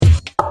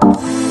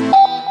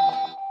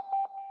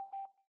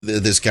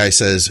this guy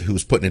says,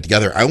 who's putting it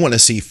together, I want to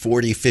see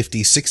 40,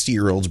 50,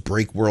 60-year-olds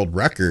break world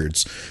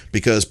records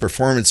because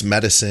performance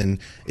medicine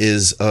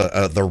is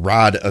the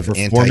rod of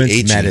anti-aging.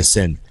 Performance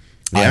medicine.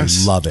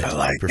 Yes. I love it. I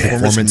like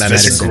performance medicine.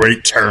 That's a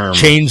great term.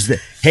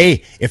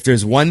 Hey, if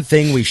there's one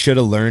thing we should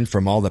have learned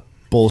from all the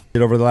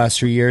bullshit over the last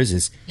 3 years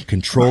is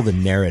control the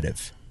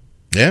narrative.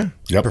 Yeah.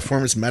 Yep.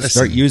 Performance medicine.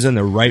 Start using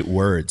the right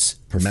words.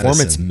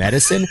 Performance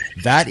medicine.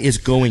 That is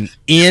going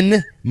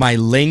in my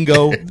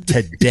lingo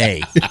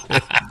today.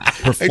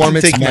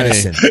 Performance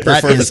medicine.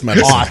 Performance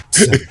medicine.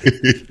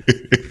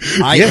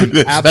 Awesome.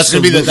 That's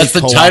going to be that's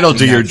the title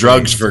to your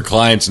drugs for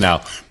clients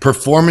now.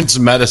 Performance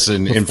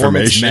medicine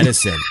information.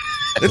 Medicine.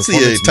 That's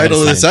the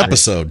title of this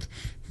episode.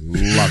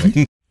 Love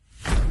it.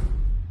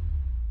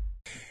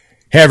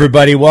 Hey,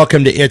 everybody.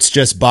 Welcome to It's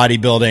Just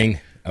Bodybuilding.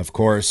 Of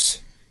course,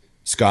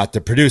 Scott,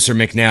 the producer,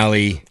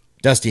 McNally,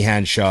 Dusty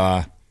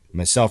Hanshaw,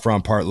 myself,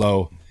 Ron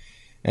Partlow.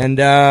 And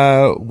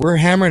we're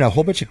hammering a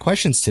whole bunch of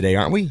questions today,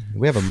 aren't we?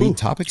 We have a main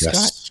topic, yes.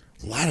 Scott?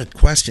 A lot of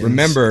questions.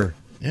 Remember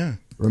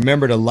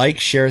to like,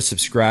 share,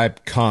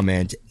 subscribe,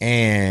 comment,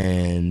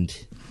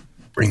 and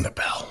ring the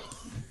bell.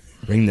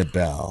 Ring the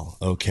bell.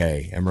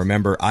 Okay. And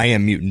remember,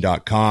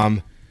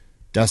 IamMutant.com,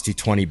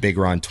 Dusty20, Big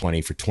Ron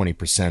 20 for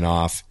 20%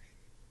 off.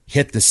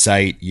 Hit the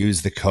site,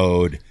 use the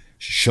code,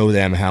 show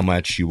them how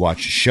much you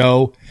watch the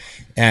show.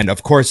 And,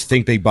 of course,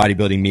 Think Big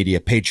Bodybuilding Media,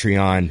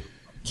 Patreon,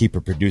 keep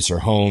a producer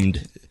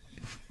homed.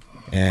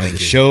 And the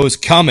show's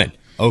coming.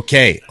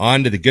 Okay,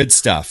 on to the good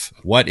stuff.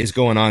 What is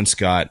going on,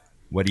 Scott?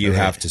 What do you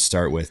have to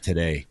start with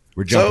today?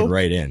 We're jumping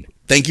right in.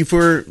 Thank you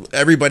for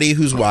everybody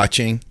who's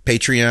watching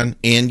Patreon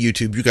and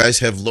YouTube. You guys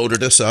have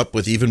loaded us up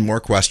with even more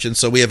questions.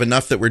 So we have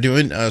enough that we're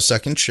doing a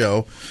second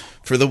show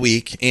for the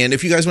week. And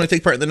if you guys want to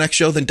take part in the next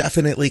show, then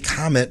definitely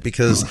comment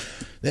because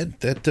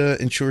that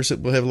ensures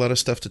that we'll have a lot of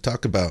stuff to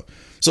talk about.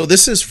 So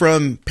this is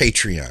from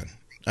Patreon.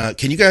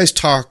 Can you guys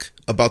talk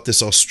about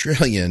this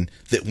Australian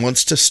that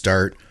wants to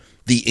start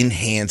the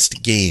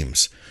enhanced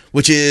games,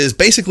 which is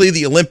basically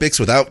the Olympics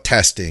without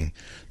testing?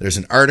 There's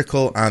an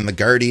article on The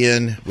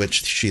Guardian,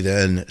 which she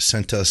then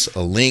sent us a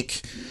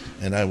link,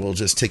 and I will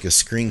just take a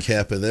screen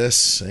cap of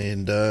this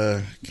and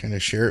kind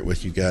of share it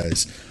with you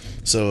guys.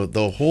 So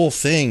the whole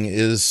thing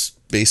is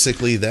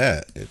basically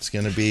that. It's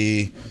going to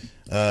be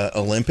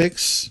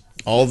Olympics,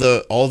 all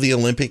the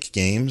Olympic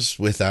games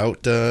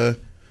without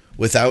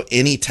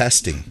any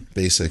testing,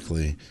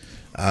 basically.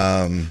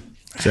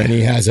 So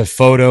he has a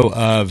photo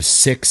of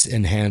 6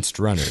 enhanced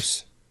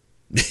runners.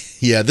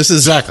 Yeah, this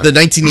is the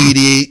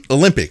 1988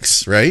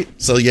 Olympics, right?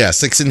 So,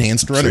 6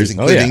 enhanced runners,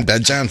 including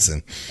Ben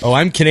Johnson. Oh,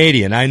 I'm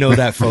Canadian. I know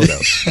that photo.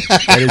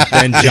 That is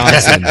Ben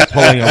Johnson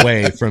pulling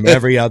away from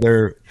every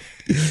other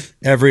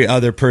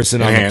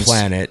person on the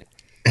planet.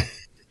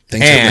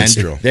 Thanks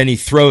and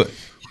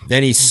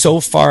then he's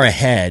so far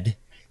ahead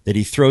that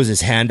he throws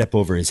his hand up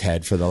over his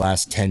head for the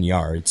last 10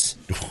 yards,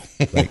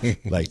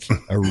 like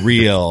a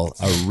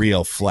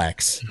real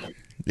flex.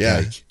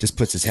 Yeah, just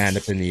puts his hand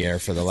up in the air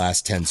for the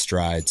last 10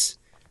 strides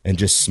and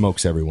just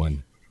smokes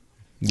everyone.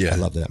 Yeah, I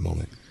love that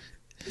moment.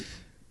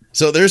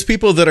 So there's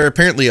people that are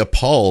apparently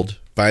appalled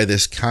by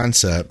this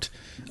concept.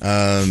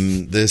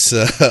 This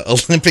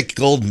Olympic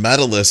gold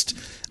medalist,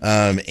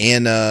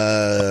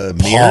 Anna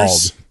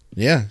Mears.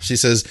 Yeah, she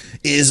says,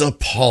 is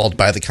appalled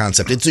by the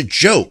concept. It's a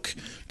joke,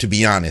 to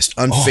be honest,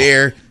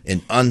 unfair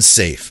and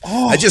unsafe.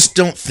 I just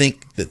don't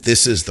think that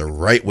this is the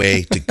right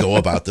way to go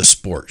about the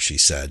sport, she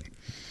said.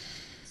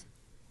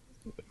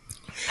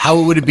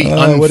 How would it be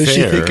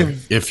unfair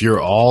if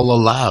you're all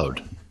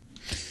allowed?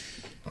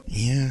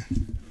 Yeah.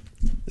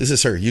 This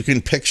is her. You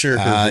can picture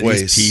her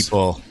voice. These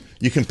people.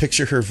 You can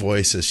picture her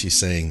voice as she's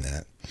saying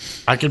that.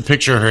 I can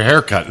picture her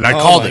haircut, and I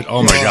called it.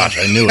 Oh, my gosh,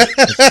 I knew it.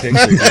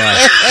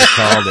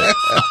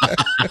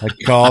 I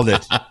called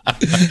it.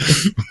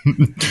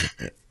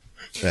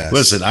 Yes.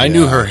 Listen, I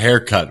knew her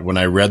haircut when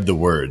I read the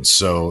words,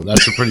 so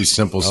that's a pretty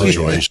simple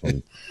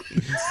situation.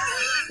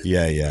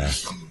 Yeah.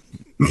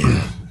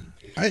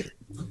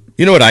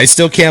 You know what I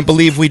still can't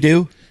believe we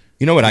do?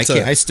 You know what I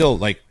can't? I still,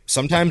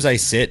 sometimes I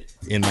sit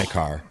in my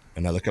car,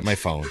 and I look at my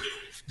phone,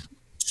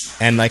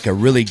 and, a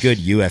really good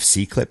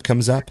UFC clip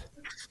comes up.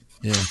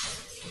 Yeah.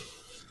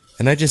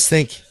 And I just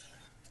think,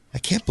 I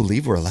can't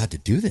believe we're allowed to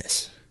do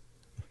this.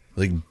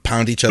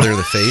 Pound each other in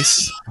the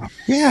face?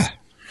 Yeah.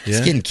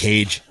 Just get in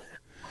cage.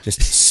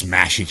 Just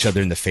smash each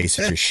other in the face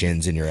with your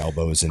shins and your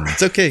elbows. And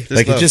it's okay.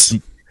 It just,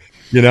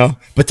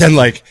 But then,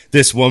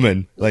 this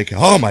woman,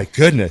 oh, my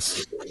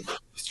goodness.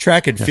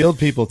 Track and field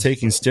people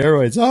taking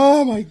steroids.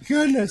 Oh, my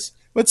goodness.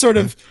 What sort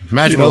of...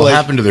 Imagine what will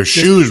happen to their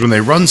shoes when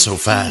they run so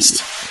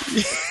fast.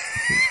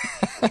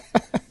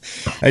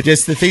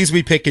 The things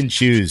we pick and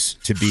choose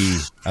to be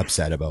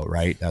upset about,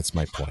 right? That's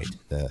my point.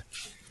 The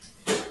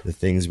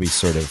things we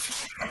the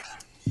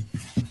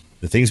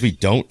things we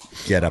don't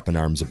get up in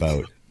arms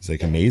about. It's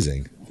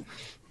amazing.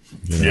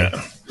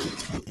 Yeah.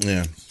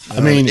 I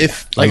mean,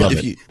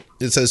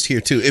 it says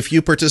here too, if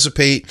you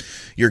participate,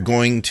 you're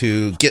going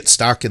to get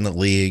stock in the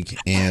league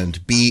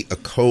and be a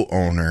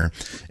co-owner.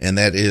 And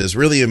that is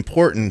really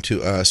important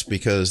to us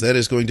because that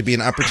is going to be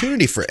an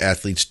opportunity for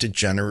athletes to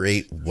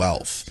generate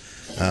wealth.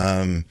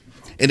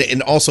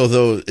 And also,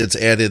 though, it's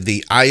added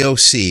the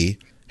IOC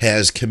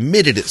has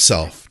committed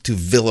itself to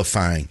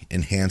vilifying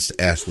enhanced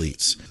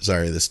athletes.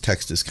 Sorry, this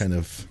text is kind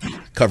of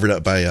covered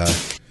up by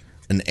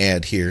an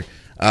ad here.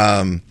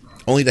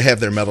 Only to have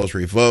their medals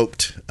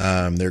revoked,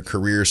 their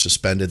careers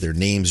suspended, their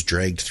names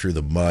dragged through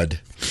the mud.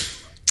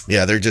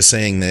 Yeah, they're just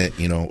saying that,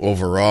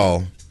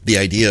 overall, the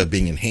idea of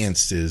being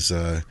enhanced is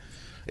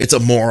it's a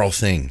moral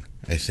thing,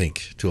 I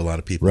think, to a lot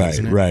of people.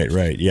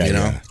 Right.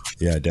 Yeah,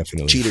 yeah,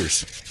 definitely.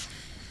 Cheaters.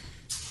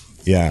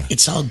 Yeah.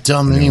 It's all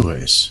dumb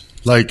anyways.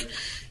 Like,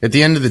 at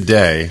the end of the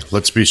day,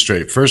 let's be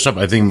straight. First up,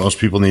 I think most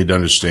people need to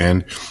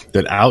understand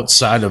that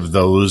outside of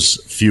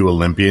those few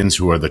Olympians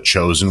who are the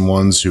chosen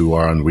ones who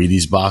are on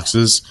Wheaties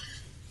boxes,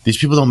 these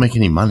people don't make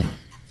any money.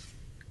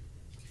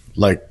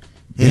 Like,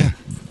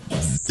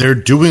 they're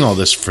doing all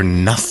this for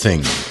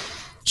nothing.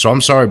 So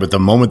I'm sorry, but the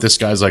moment this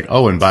guy's like,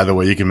 oh, and by the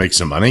way, you can make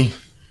some money.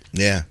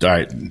 Yeah. All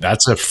right,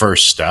 that's a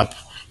first step.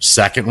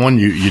 Second one,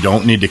 you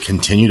don't need to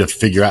continue to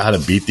figure out how to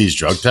beat these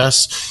drug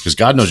tests because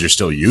God knows you're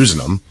still using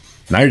them.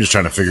 Now you're just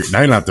trying to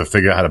now you don't have to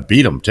figure out how to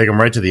beat them. Take them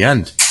right to the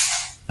end.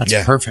 That's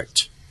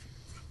perfect.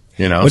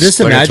 Well, just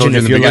like imagine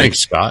if you're like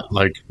Scott,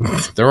 like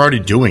they're already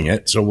doing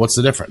it. So what's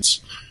the difference?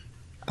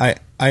 I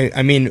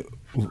mean,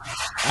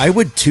 I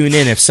would tune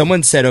in if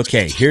someone said,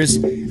 okay,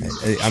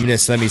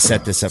 let me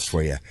set this up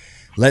for you.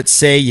 Let's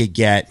say you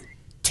get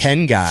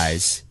 10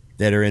 guys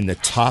that are in the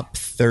top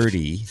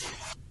 30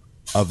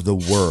 of the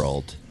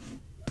world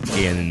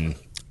in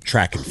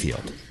track and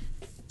field.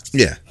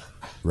 Yeah.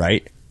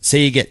 Right?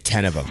 Say you get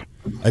 10 of them.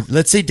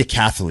 Let's say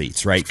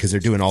decathletes, right? Because they're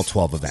doing all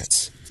 12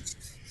 events.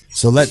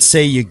 So let's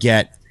say you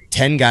get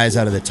 10 guys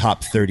out of the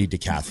top 30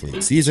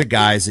 decathletes. These are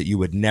guys that you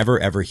would never,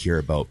 ever hear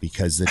about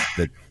because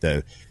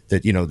the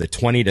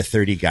 20 to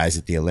 30 guys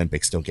at the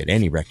Olympics don't get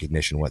any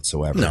recognition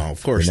whatsoever. No,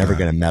 of course they're never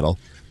going to medal.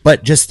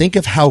 But just think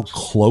of how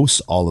close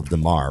all of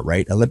them are,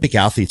 right? Olympic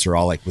athletes are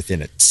all like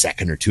within a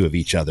second or two of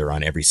each other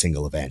on every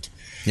single event.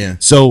 Yeah.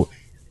 So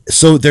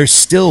they're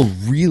still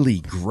really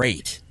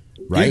great,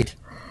 right? Yeah.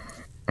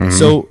 Mm-hmm.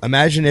 So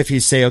imagine if you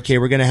say, okay,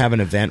 we're going to have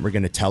an event, we're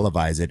going to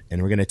televise it,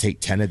 and we're going to take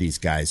 10 of these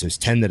guys. There's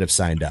 10 that have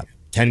signed up.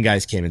 10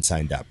 guys came and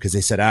signed up because they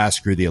said,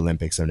 screw the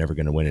Olympics. I'm never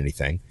going to win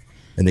anything.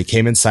 And they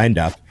came and signed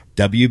up,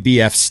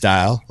 WBF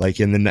style, like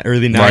in the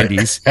early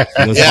 90s.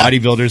 And those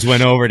bodybuilders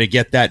went over to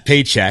get that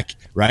paycheck,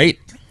 right?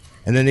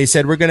 And then they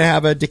said, we're going to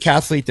have a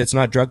decathlete that's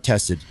not drug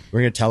tested.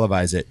 We're going to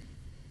televise it.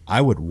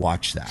 I would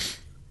watch that.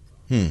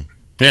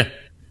 Yeah.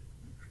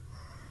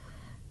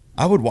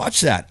 I would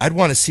watch that. I'd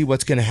want to see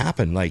what's going to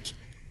happen. Like,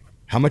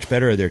 how much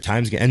better are their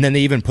times? And then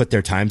they even put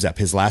their times up.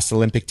 His last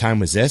Olympic time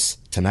was this.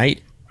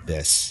 Tonight,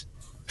 this.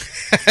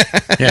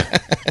 Yeah.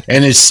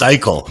 And his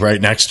cycle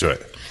right next to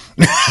it.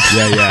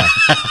 Yeah.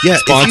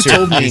 Sponsor. If you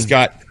told me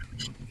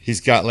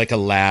he's got like a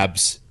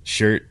Labs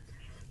shirt.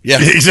 Yeah.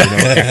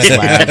 Exactly.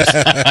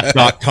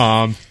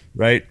 Labs.com,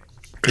 right?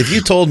 If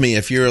you told me,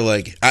 if you're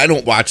like, I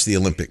don't watch the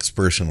Olympics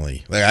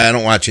personally, like I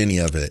don't watch any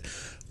of it,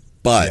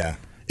 but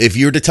if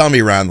you were to tell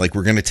me, Ron, like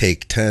we're going to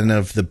take 10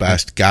 of the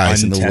best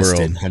guys in the world,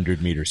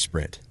 100-meter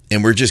sprint,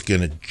 and we're just going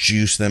to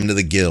juice them to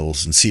the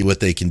gills and see what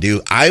they can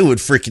do, I would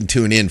freaking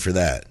tune in for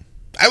that.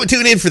 I would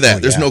tune in for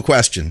that. There's no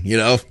question,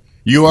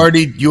 You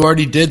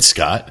already did,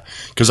 Scott,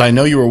 because I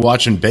know you were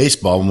watching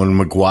baseball when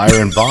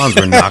McGuire and Bonds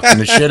were knocking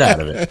the shit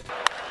out of it.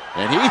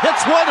 And he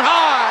hits one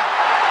high.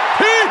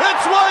 He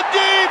hits one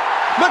deep.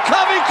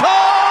 McCovey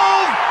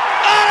Cove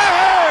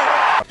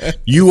out of here.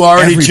 You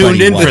already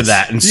tuned in for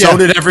that, and so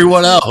did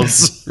everyone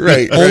else.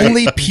 Right.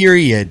 Only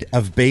period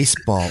of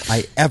baseball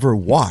I ever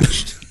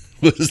watched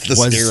was the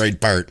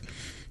steroid part.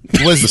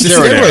 Was the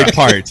steroid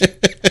part.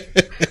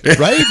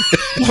 Right?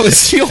 Well,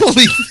 it's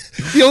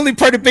the only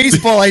part of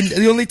baseball.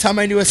 The only time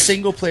I knew a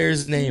single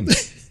player's name.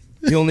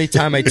 The only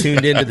time I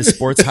tuned into the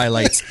sports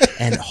highlights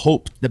and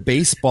hoped the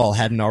baseball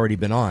hadn't already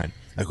been on.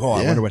 Like,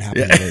 I wonder what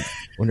happened. I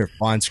wonder if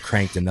Bonds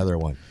cranked another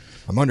one.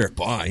 I wonder if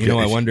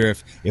I wonder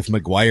if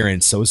McGuire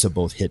and Sosa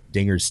both hit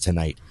dingers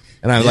tonight.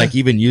 And I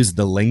even used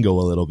the lingo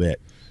a little bit.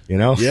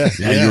 Yeah,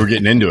 you were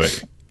getting into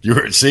it.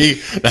 That's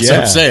what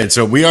I'm saying.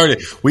 So we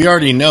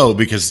already know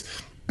because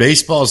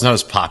baseball is not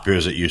as popular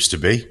as it used to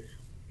be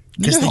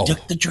because they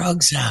took the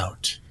drugs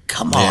out.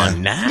 Come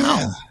on now.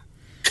 Yeah.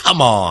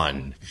 Come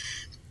on.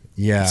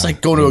 Yeah. It's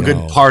like going to a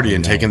good party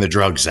and taking the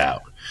drugs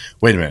out.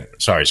 Wait a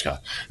minute. Sorry,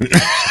 Scott.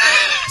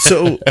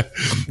 So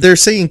they're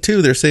saying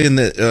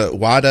that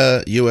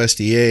WADA,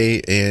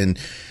 USDA, and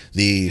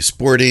the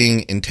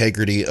Sporting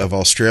Integrity of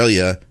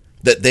Australia,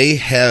 that they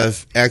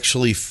have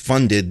actually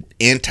funded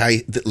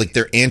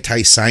their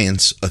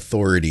anti-science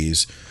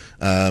authorities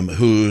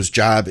whose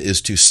job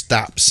is to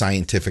stop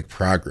scientific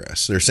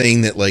progress. They're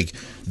saying that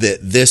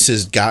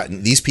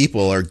these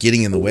people are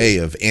getting in the way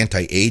of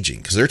anti-aging,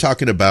 because they're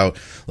talking about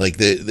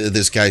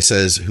this guy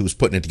says, who's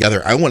putting it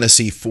together, I want to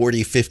see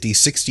 40, 50,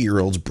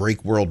 60-year-olds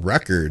break world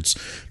records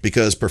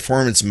because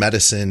performance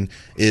medicine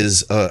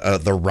is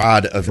the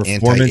rod of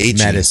anti-aging.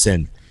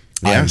 Medicine.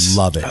 Yes. I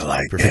love it. I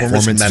like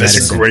performance medicine.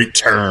 That's a great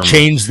term.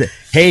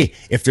 Hey,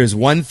 if there's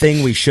one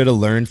thing we should have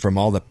learned from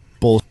all the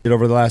bullshit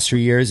over the last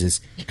 3 years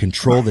is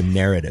control the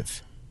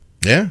narrative.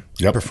 Yeah.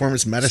 Yep.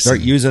 Performance medicine.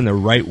 Start using the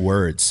right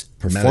words.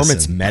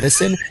 Performance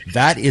medicine.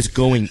 That is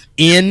going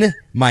in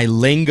my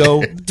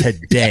lingo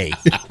today.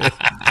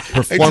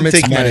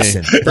 Performance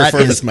medicine.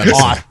 Performance medicine.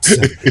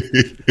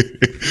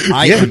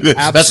 Awesome.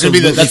 That's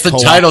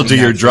the title to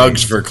your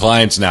drugs for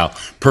clients now.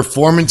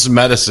 Performance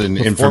medicine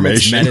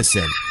information.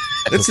 Medicine.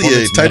 That's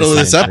the title of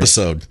this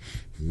episode.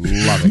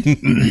 Love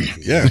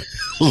it. Yeah.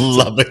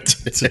 Love it.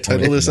 It's the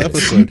title of this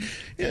episode.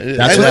 Yeah,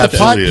 that's what the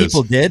pod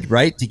people did,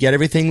 right? To get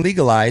everything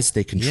legalized,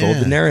 they controlled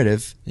the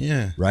narrative.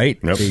 Yeah. Right?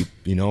 Yep.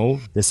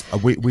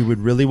 We would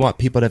really want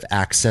people to have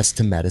access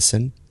to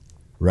medicine,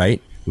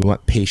 right? We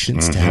want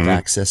patients to have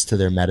access to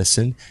their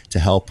medicine to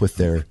help with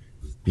their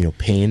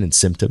pain and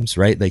symptoms,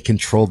 right? They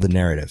control the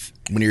narrative.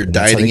 When you're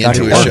dieting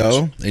into a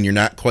show and you're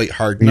not quite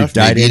hard enough,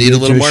 maybe you need a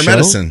little more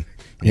medicine.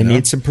 You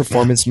need some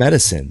performance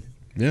medicine.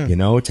 Yeah.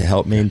 To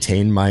help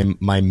maintain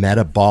my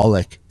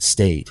metabolic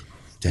state,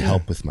 to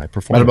help with my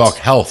performance. Metabolic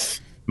health.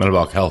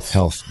 Metabolic health.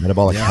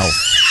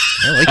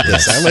 I like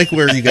this. I like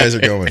where you guys are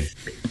going.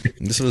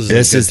 This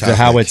is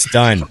how it's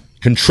done.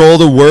 Control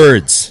the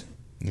words.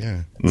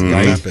 Yeah. It's a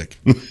good topic.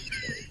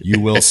 You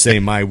will say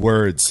my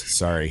words.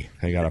 Sorry,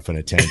 I got off on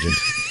a tangent.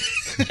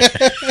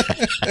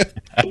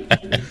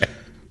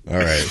 All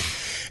right.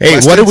 Hey,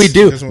 what do we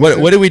do?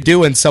 What do we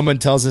do when someone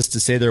tells us to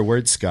say their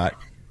words, Scott?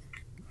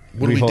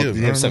 What do we do? Do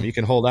you have something you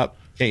can hold up?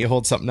 Can't you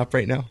hold something up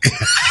right now?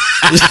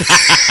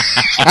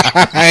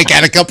 I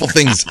got a couple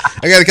things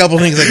I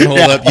can hold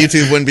up.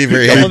 YouTube wouldn't be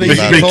very happy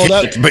about it. Hold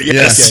up? But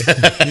yes.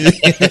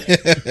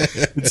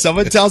 Okay. When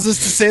someone tells us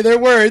to say their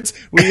words,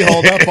 we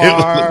hold up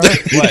our...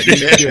 What? You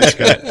do it,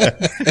 Scott.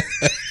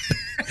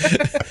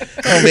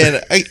 Oh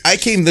man, I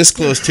came this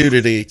close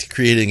today to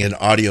creating an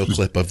audio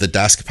clip of the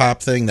desk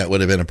pop thing. That would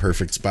have been a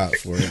perfect spot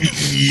for it.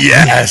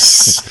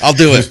 Yes, I'll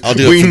do it. For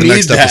the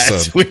next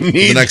episode.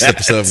 The next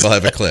episode, we'll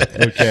have a clip.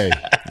 Okay.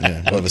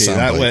 Yeah, we'll have a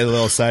that soundbite. way, a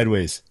little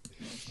sideways.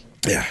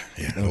 Yeah,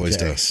 it always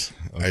does.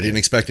 Okay. I didn't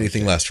expect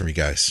anything less from you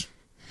guys.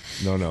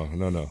 No.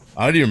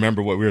 I don't even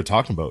remember what we were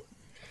talking about.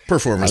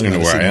 Performance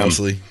medicine,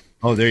 mostly.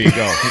 Oh, there you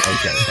go.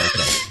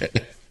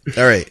 Okay.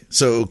 All right.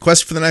 So,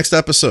 question for the next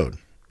episode.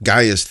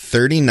 Guy is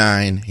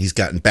 39. He's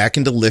gotten back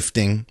into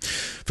lifting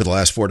for the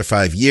last 4 to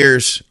 5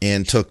 years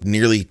and took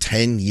nearly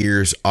 10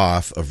 years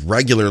off of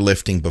regular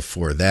lifting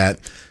before that.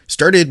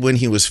 Started when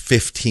he was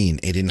 15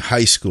 and in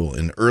high school.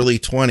 In early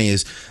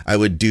 20s, I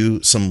would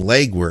do some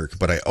leg work,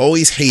 but I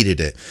always hated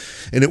it,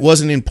 and it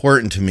wasn't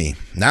important to me.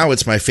 Now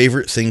it's my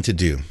favorite thing to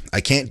do. I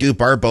can't do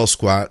barbell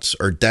squats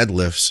or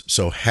deadlifts,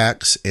 so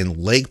hacks and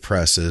leg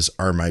presses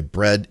are my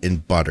bread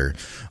and butter.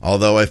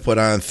 Although I've put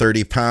on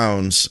 30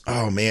 pounds,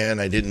 oh man,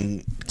 I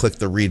didn't click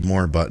the read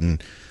more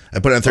button. I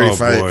put on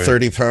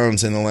 30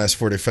 pounds in the last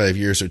 4 to 5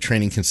 years of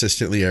training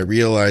consistently. I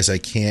realize I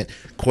can't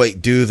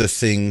quite do the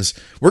things.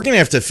 We're going to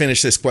have to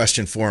finish this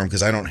question for him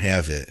because I don't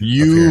have it.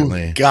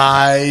 Apparently.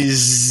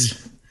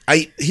 Guys.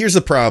 Here's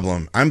the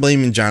problem. I'm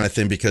blaming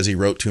Jonathan because he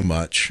wrote too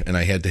much and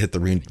I had to hit the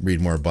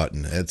read more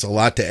button. It's a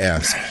lot to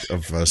ask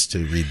of us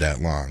to read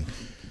that long.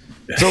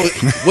 So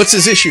what's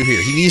his issue here?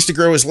 He needs to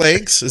grow his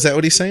legs? Is that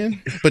what he's saying?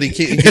 But he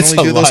can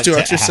only do those 2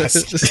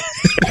 exercises?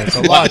 That's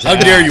a lot. How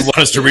dare you want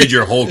us to read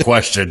your whole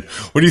question?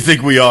 What do you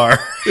think we are?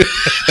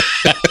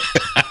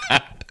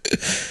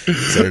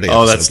 Saturday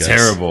episode, that's guys.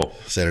 Terrible.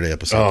 Saturday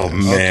episode. Oh,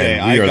 man. Okay,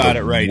 I got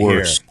it right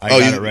here. I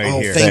got it right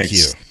here. Thank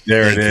you.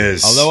 There it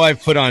is. Although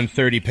I've put on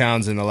 30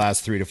 pounds in the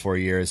last 3 to 4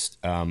 years,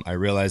 I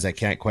realize I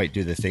can't quite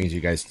do the things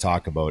you guys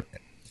talk about.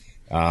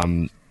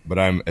 But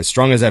I'm as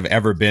strong as I've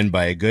ever been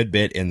by a good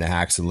bit in the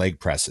hacks and leg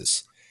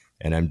presses.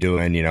 And I'm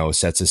doing,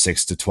 sets of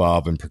 6 to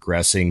 12 and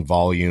progressing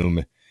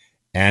volume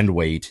and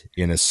weight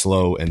in a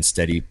slow and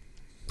steady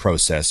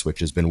process, which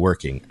has been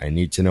working. I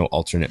need to know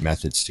alternate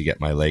methods to get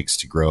my legs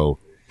to grow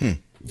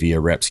via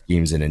rep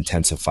schemes and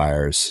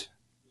intensifiers.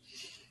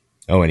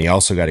 Oh, and he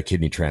also got a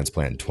kidney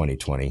transplant in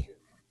 2020.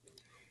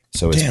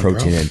 So his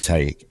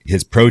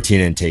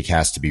protein intake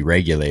has to be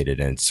regulated,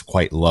 and it's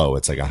quite low.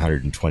 It's like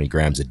 120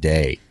 grams a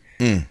day.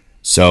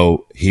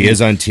 So he is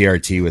on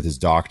TRT with his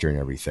doctor and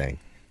everything.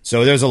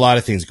 So there's a lot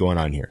of things going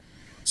on here.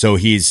 So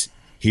he's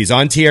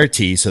on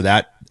TRT, so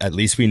that at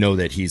least we know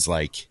that he's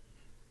like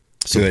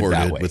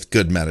supported with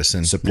good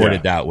medicine.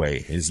 Supported that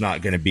way. It's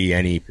not going to be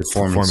any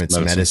performance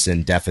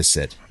medicine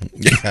deficit.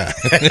 Yeah.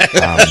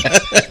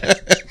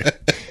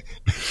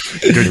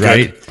 Good,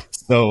 right?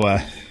 So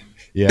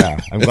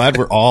I'm glad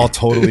we're all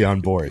totally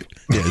on board.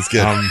 Yeah, it's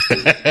good.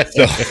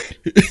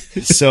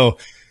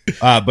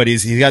 But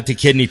he's got the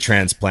kidney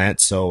transplant,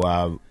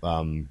 so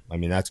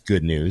that's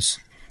good news.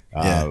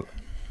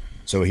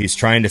 So he's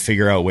trying to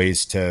figure out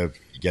ways to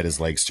get his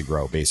legs to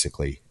grow,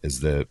 basically,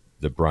 is the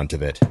brunt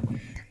of it.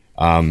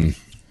 Well,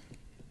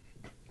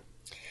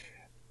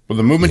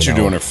 the movements you're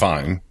doing are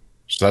fine.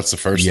 So that's the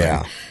first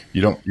thing.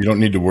 You don't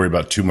need to worry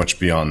about too much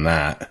beyond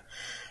that.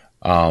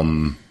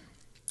 I'm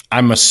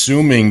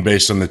assuming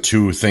based on the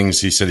two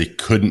things he said he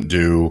couldn't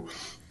do,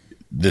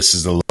 this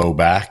is a low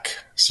back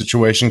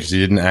situation because he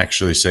didn't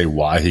actually say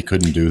why he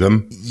couldn't do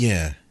them.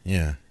 Yeah.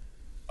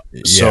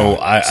 So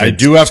I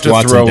do have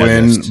to throw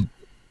in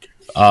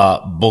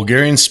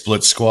Bulgarian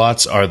split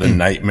squats are the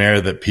nightmare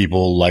that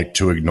people like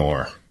to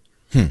ignore.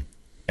 And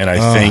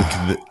I think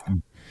that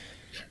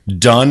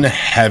done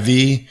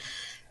heavy,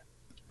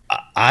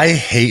 I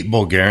hate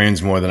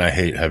Bulgarians more than I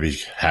hate heavy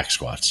hack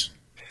squats.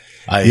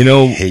 You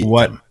know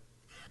what? Them.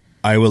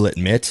 I will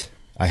admit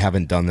I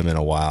haven't done them in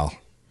a while.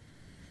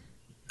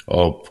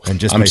 Oh, and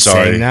just I'm by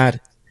sorry, saying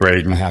that,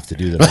 Braden. I have to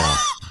do them now.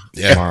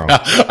 Tomorrow.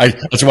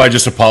 That's why I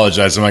just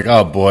apologized. I'm like,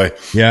 oh boy,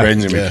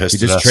 Braden's gonna be pissed.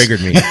 You just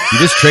triggered me. You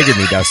just triggered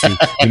me, Dusty.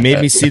 You made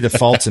me see the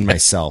faults in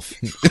myself.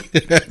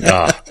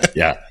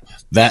 Yeah.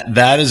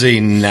 That is a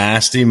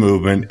nasty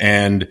movement,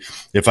 and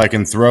if I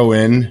can throw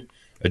in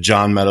a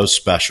John Meadows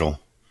special,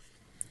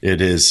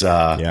 it is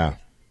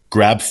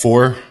grab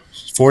four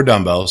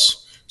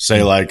dumbbells,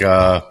 say like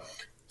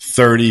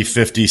 30,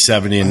 50,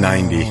 70, and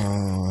 90.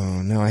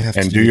 Oh, no, I have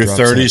to do your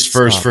 30s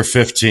first for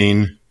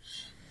 15,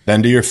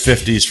 then do your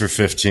 50s for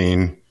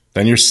 15,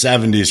 then your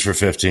 70s for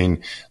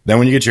 15. Then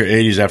when you get your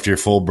 80s after your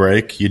full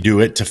break, you do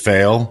it to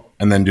fail,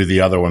 and then do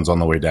the other ones on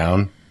the way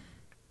down.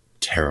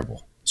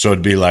 Terrible. So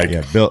it'd be like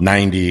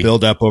 90,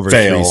 build up over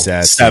fail, 3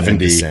 sets,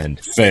 70,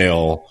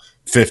 fail,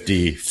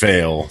 50,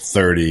 fail,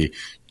 30,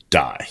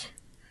 die.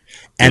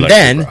 And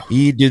then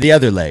you do the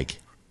other leg.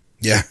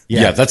 Yeah,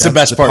 that's the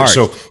best part.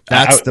 So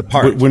that's the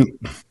part.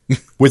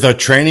 With a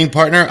training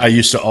partner, I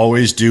used to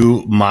always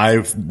do my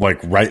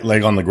right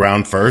leg on the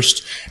ground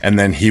first, and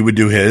then he would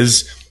do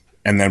his,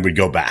 and then we'd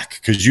go back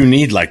because you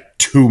need like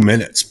 2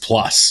 minutes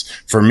plus.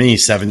 For me,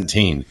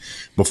 17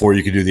 before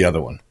you could do the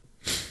other one.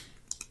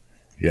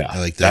 Yeah, I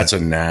like that. That's a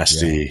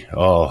nasty. Yeah.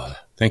 Oh,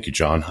 thank you,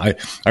 John. I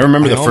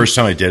remember the first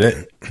time I did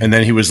it, and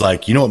then he was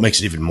like, "You know what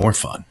makes it even more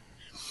fun?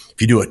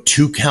 If you do a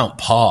 2-count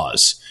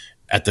pause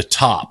at the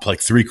top, like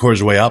 3/4 of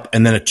the way up,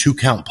 and then a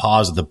 2-count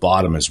pause at the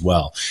bottom as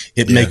well.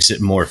 It makes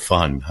it more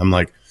fun." I'm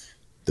like,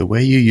 the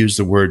way you use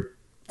the word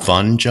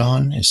 "fun,"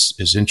 John,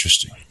 is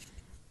interesting.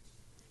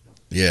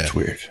 Yeah, it's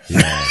weird.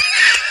 Yeah.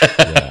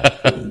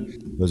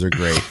 Those are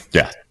great.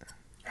 Yeah.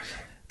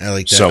 I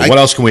like that. So what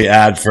else can we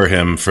add for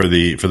him for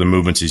the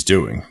movements he's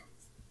doing?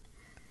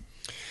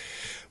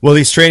 Well,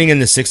 he's training in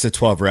the 6 to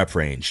 12 rep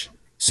range.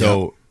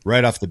 So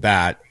right off the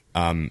bat,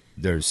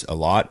 there's a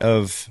lot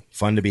of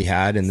fun to be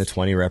had in the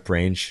 20 rep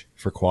range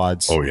for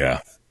quads. Oh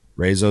yeah.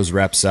 Raise those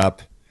reps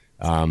up.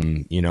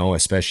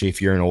 Especially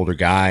if you're an older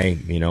guy,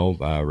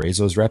 raise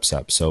those reps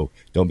up. So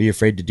don't be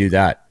afraid to do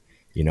that.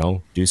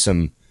 Do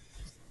some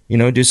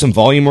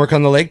volume work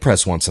on the leg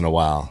press once in a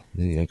while.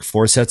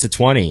 4 sets of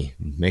 20,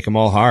 make them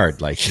all hard.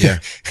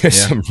 There's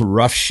some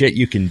rough shit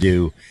you can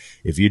do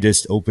if you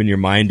just open your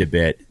mind a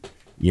bit,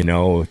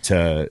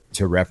 to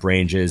rep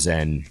ranges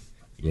and,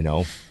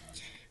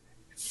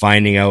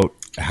 finding out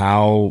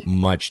how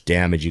much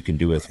damage you can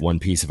do with one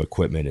piece of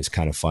equipment is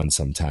kind of fun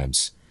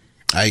sometimes.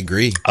 I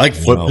agree. I like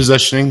foot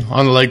positioning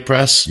on the leg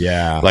press.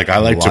 Yeah. I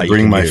like to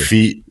bring my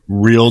feet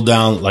real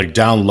down,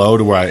 down low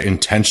to where I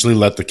intentionally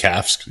let the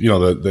calves,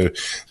 the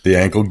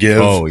ankle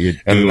give,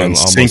 and then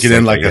sink it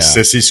in like a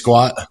sissy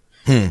squat.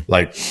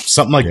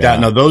 Something like that.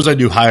 Now those I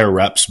do higher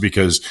reps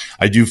because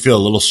I do feel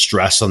a little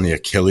stress on the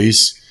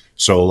Achilles.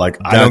 So I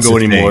don't go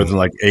any more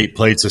than 8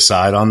 plates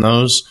aside on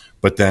those,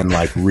 but then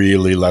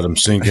really let them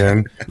sink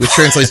in. Which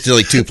translates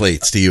to 2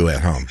 plates to you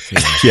at home.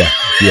 Yeah.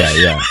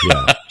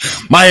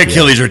 My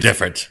Achilles are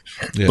different.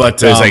 Yeah. But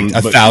there's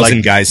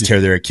 1,000 guys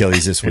tear their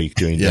Achilles this week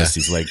doing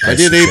Dusty's leg press. I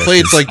did 8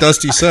 plates like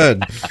Dusty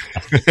said.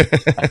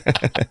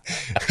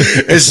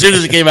 As soon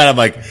as it came out, I'm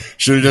like,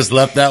 should have just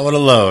left that one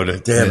alone.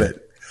 Damn it.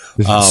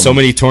 So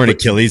many torn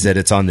Achilles that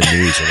it's on the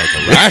news. They're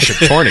like, a rash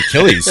of torn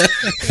Achilles.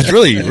 It's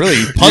really,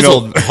 really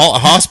puzzled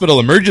hospital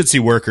emergency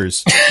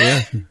workers.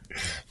 Yeah.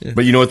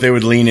 But you know what they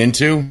would lean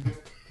into?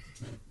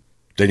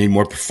 They need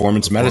more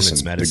performance medicine.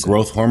 The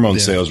growth hormone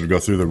sales would go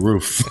through the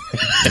roof.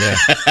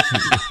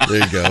 There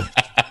you go.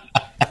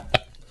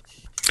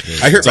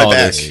 I hurt my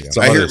back.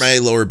 I hurt my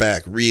lower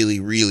back really,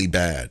 really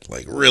bad.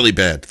 Really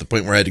bad to the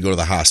point where I had to go to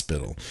the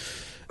hospital.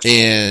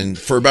 And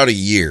for about a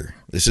year,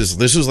 this was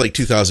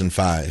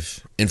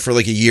 2005. And for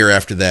a year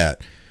after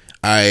that,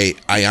 I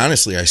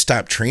honestly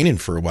stopped training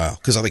for a while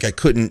because I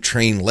couldn't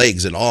train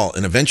legs at all.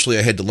 And eventually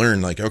I had to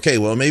learn okay,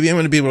 well, maybe I'm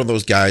going to be one of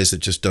those guys that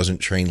just doesn't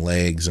train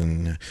legs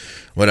and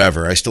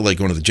whatever. I still like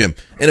going to the gym.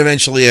 And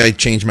eventually I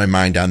changed my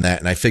mind on that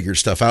and I figured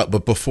stuff out.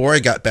 But before I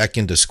got back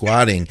into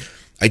squatting,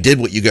 I did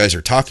what you guys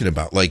are talking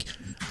about.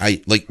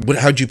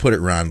 How'd you put it,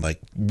 Ron?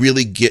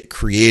 Really get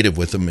creative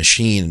with a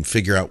machine and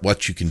figure out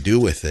what you can do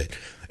with it.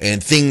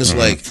 And things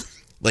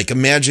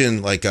imagine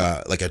a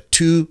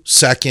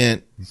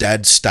 2-second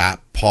dead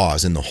stop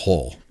pause in the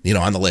hole,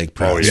 on the leg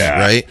press,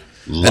 right?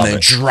 and then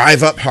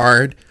drive up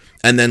hard,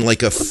 and then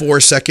like a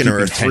 4-second or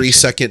a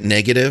 3-second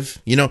negative,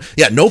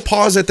 no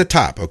pause at the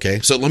top. Okay.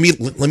 So let me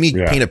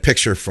paint a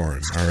picture for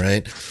him. All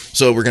right.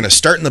 So we're going to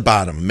start in the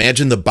bottom.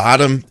 Imagine the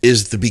bottom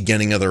is the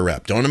beginning of the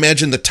rep. Don't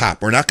imagine the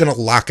top. We're not going to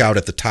lock out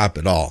at the top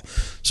at all.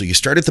 So you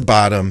start at the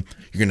bottom,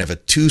 you're going to have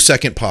a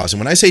 2-second pause. And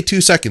when I say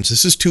 2 seconds,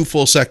 this is 2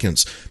 full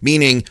seconds,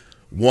 meaning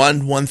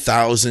 1,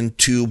 1,000,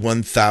 2,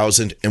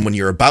 1,000. And when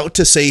you're about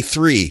to say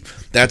 3,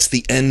 that's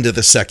the end of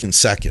the second.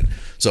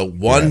 So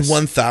 1,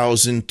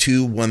 1,000,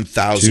 2,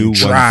 1,000,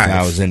 drive.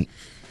 1,000.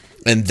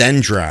 And then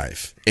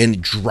drive.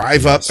 And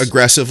drive up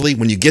aggressively.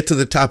 When you get to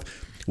the top,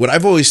 what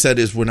I've always said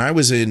is when I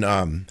was in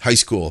high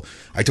school,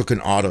 I took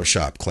an auto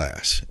shop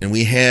class. And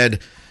we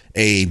had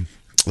a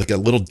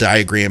little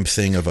diagram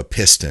thing of a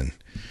piston.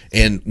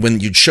 And when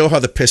you'd show how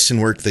the piston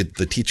worked, the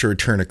teacher would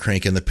turn a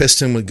crank and the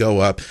piston would go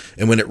up.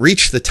 And when it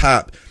reached the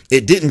top,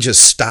 it didn't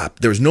just stop.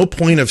 There was no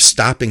point of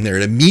stopping there.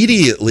 It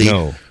immediately,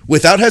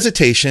 without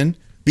hesitation,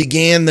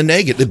 began the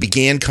negative. It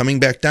began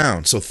coming back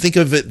down. So think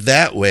of it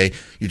that way.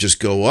 You just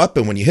go up,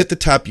 and when you hit the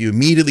top, you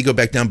immediately go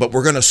back down. But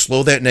we're going to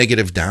slow that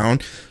negative down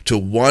to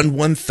 1,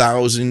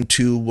 1,000,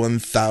 2,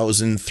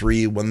 1,000,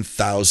 3,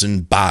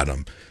 1,000,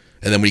 bottom.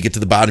 And then when you get to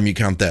the bottom, you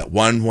count that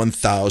 1,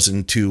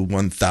 1,000, 2,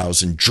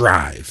 1,000,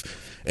 drive.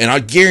 And I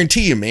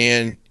guarantee you,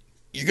 man,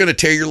 you're going to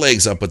tear your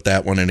legs up with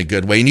that one in a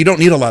good way. And you don't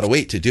need a lot of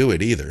weight to do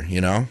it either,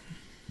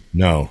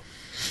 No.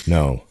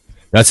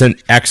 That's an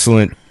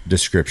excellent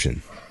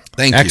description.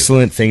 Thank you.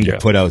 Excellent thing to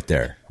put out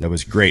there. That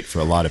was great for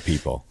a lot of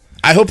people.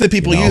 I hope that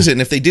people use it.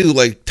 And if they do,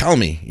 tell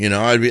me,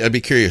 I'd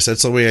be curious.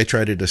 That's the way I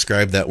try to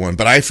describe that one.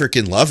 But I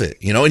freaking love it,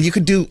 and you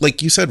could do,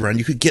 like you said, Ron,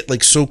 you could get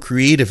so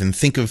creative and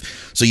think of,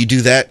 so you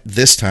do that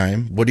this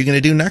time. What are you going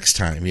to do next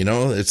time?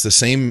 It's the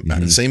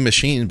same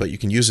machine, but you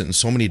can use it in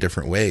so many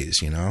different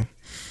ways,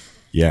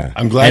 Yeah.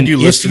 I'm glad you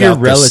listed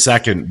out the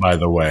second, by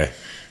the way,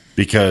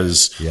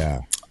 because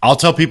I'll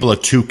tell people a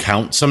 2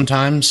 count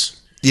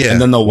sometimes. Yeah.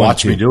 And then they'll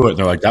watch me do it. And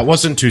they're like, that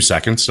wasn't 2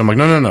 seconds. I'm like,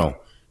 no.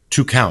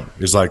 2 count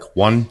is like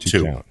 1,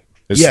 2. Count.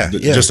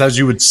 Just as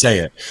you would say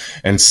it.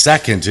 And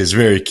second is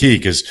very key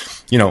because,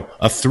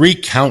 a 3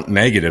 count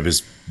negative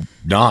is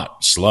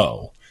not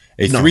slow.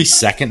 A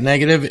 3-second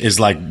negative is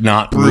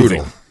not brutal.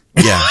 Moving.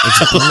 Yeah,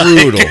 it's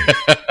brutal.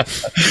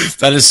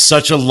 That is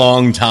such a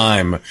long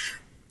time.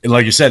 And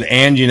like you said,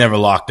 and you never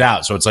locked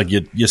out. So it's like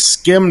you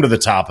skimmed to the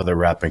top of the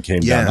rep and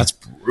came down. That's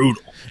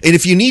brutal. And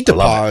if you need to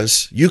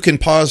pause, you can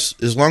pause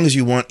as long as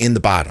you want in the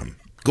bottom.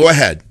 Go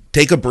ahead.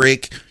 Take a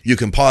break. You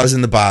can pause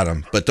in the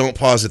bottom, but don't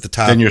pause at the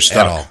top. Then you're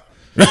stuck. At all.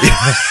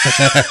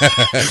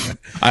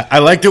 I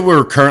like that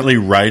we're currently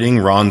writing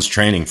Ron's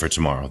training for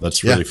tomorrow.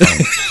 That's really fun.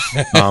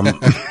 I'm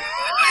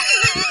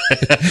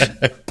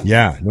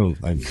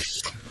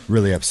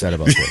really upset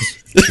about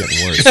this. It's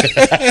getting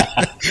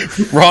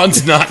worse.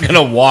 Ron's not going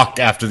to walk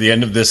after the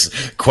end of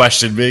this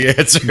question being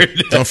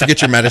answered. Don't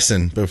forget your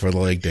medicine before the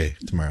leg day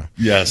tomorrow.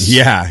 Yes.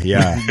 Yeah.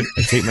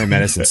 I take my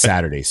medicine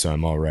Saturday, so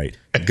I'm all right.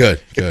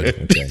 Good.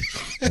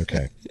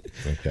 Okay.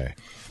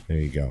 There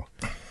you go.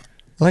 I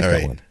like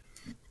that one.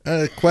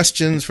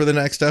 Questions for the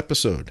next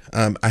episode.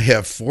 I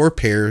have 4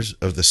 pairs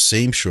of the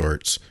same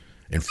shorts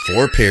and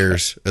 4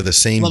 pairs of the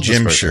same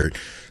gym shirt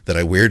that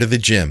I wear to the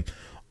gym.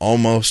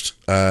 Almost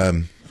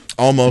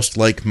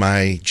like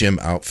my gym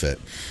outfit.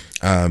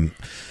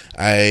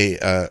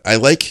 I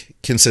like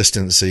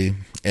consistency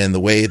and the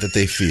way that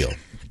they feel.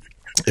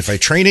 If I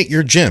train at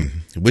your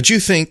gym, would you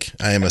think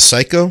I am a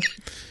psycho?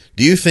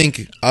 Do you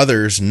think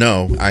others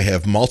know I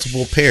have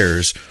multiple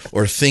pairs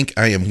or think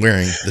I am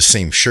wearing the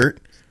same shirt,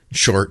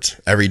 shorts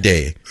every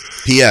day?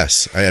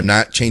 P.S. I am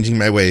not changing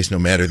my ways no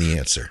matter the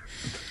answer.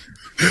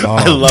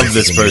 I love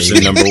this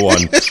person, number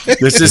one.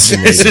 This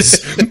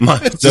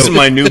is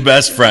my new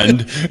best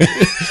friend.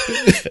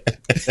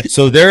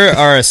 So there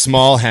are a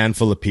small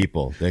handful of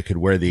people that could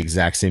wear the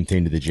exact same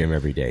thing to the gym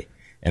every day.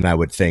 And I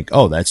would think,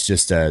 that's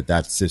just how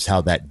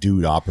that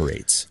dude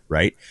operates,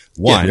 right?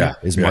 One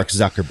is Mark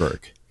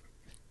Zuckerberg.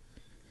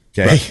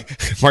 Okay,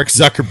 right. Mark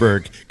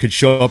Zuckerberg could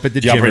show up at the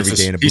gym every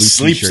day in a blue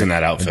t-shirt in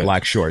that outfit and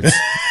black shorts,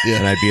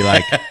 and I'd be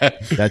like,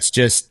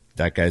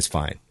 that guy's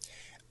fine.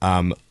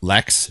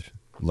 Lex,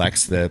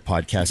 the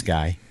podcast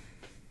guy,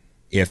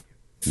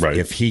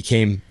 if he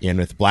came in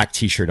with black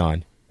t-shirt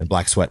on and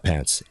black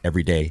sweatpants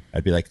every day,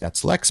 I'd be like,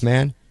 that's Lex,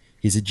 man.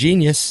 He's a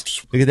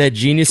genius. Look at that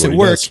genius at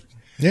work.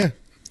 Yeah.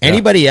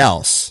 Anybody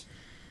else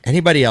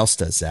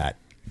does that,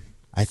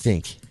 I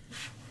think,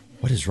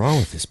 what is wrong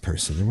with this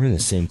person? They're wearing the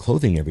same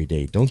clothing every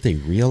day. Don't they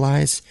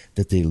realize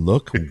that they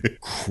look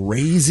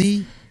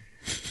crazy?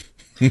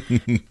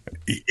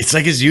 It's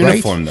like his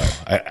uniform, though.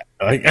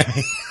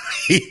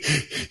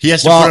 He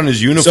has to put on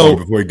his uniform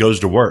before he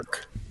goes to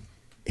work.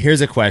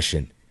 Here's a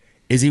question.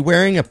 Is he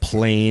wearing a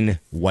plain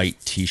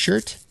white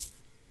T-shirt?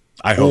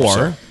 I hope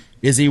so. Or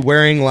is he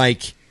wearing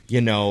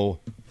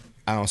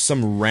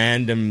some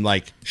random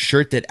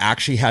shirt that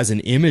actually has an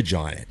image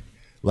on it?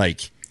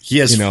 He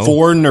has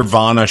 4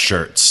 Nirvana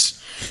shirts.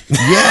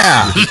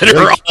 Yeah,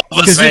 They're all the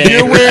because same. if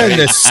you're wearing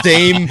the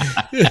same,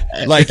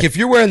 like if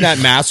you're wearing that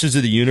Masters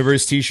of the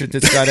Universe T-shirt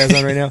that Scott has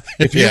on right now,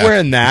 if you're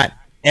wearing that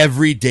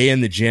every day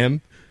in the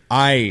gym,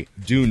 I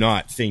do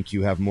not think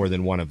you have more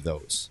than one of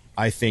those.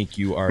 I think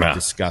you are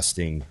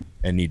disgusting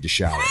and need to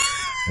shower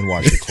and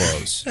wash your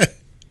clothes.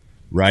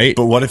 Right?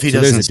 But what if he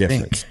doesn't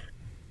stink?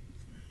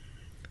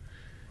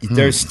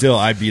 There's still,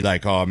 I'd be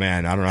like, oh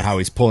man, I don't know how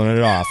he's pulling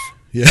it off.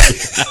 Yeah.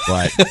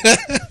 But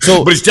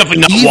he's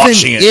definitely not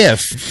washing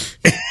it.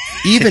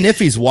 Even if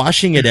he's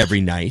washing it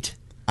every night,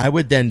 I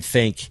would then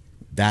think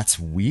that's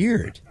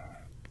weird.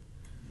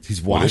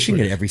 He's washing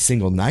it every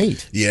single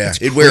night. Yeah,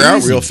 it'd wear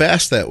out real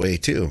fast that way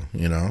too,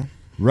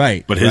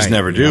 Right. But his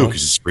never do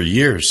because it's for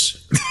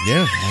years.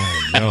 Yeah.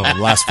 No,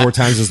 last 4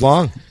 times as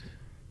long.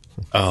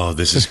 Oh,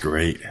 this is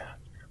great. I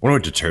wonder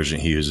what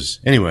detergent he uses.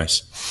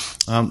 Anyways,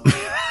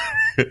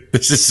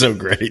 this is so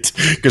great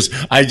because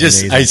I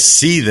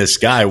see this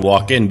guy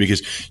walk in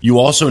because you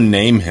also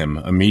name him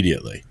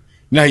immediately.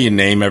 Now you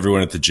name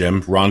everyone at the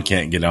gym. Ron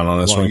can't get out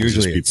on this one because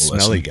usually people it's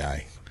smelly listen.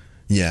 guy.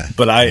 Yeah,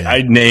 but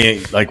I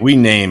name we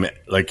name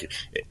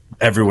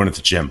everyone at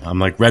the gym. I'm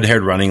like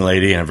red-haired running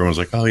lady, and everyone's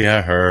like, "Oh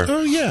yeah, her."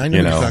 Oh yeah, I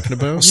know what you're talking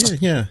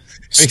about. Yeah.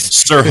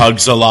 Sir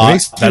hugs a lot.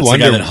 Makes That's you the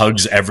wonder- guy that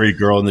hugs every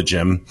girl in the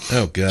gym.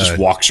 Oh god, just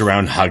walks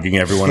around hugging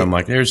everyone. I'm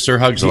like, "There's Sir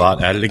hugs a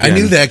lot." At it again. I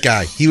knew that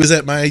guy. He was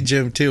at my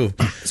gym too.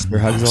 Sir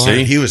Hugs a lot.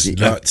 See, he was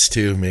nuts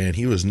too, man.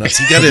 He was nuts.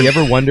 Have you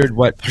ever wondered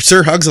what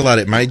Sir Hugs a lot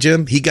at my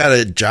gym? He got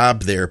a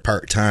job there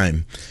part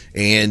time,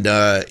 and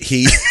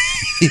he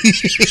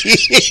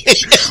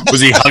was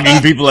he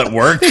hugging people at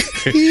work?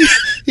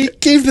 he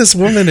gave this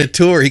woman a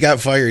tour. He got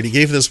fired. He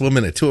gave this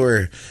woman a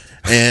tour,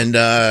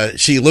 and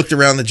she looked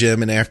around the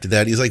gym. And after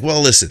that, he's like,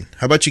 "Well, listen,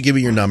 how about you give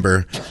me your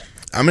number?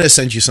 I'm going to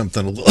send you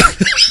something a little."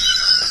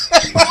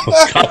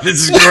 Oh, God,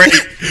 this is great.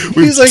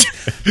 He's like,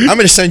 "I'm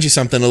going to send you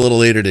something a little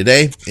later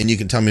today, and you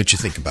can tell me what you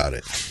think about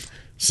it."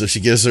 So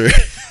she gives her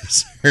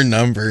her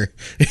number,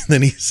 and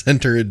then he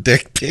sent her a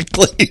dick pic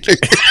later.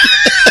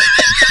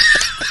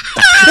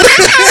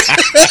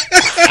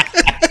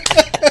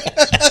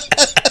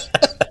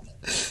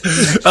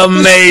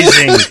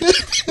 Amazing.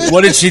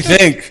 What did she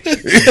think?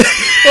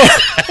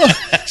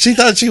 She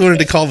thought she wanted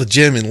to call the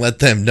gym and let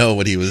them know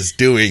what he was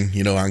doing,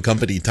 on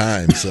company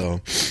time. So,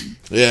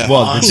 yeah.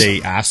 Well, did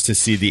they ask to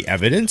see the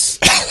evidence?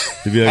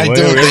 To be like, I well,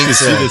 don't we have think to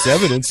so. see this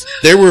evidence.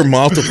 There were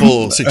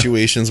multiple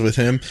situations with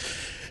him.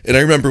 And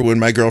I remember when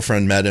my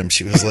girlfriend met him,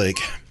 she was like,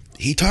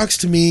 he talks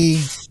to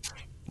me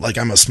like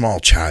I'm a small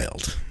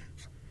child.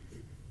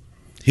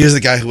 He was the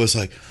guy who was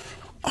like,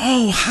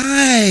 "Oh,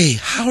 hi,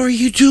 how are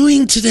you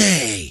doing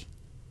today?"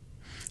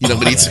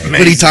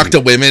 When he talked to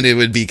women, it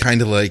would be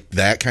kind of like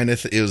that kind of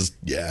thing. It was,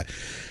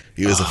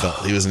 he was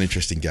he was an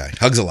interesting guy.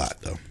 Hugs a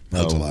lot, though.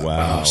 Hugs a lot.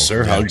 Wow.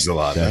 Sir hugs a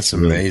lot. That's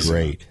really amazing.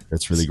 Great.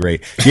 That's really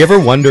great. Do you ever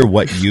wonder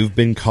what you've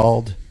been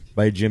called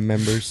by gym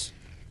members?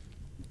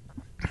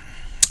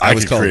 I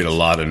could create a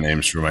lot of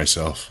names for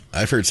myself.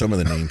 I've heard some of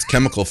the names.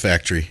 Chemical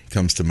Factory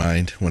comes to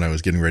mind when I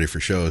was getting ready for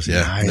shows.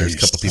 Yeah, Nice. There's a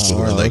couple people who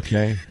were like,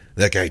 okay.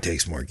 That guy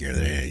takes more gear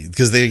than I,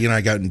 because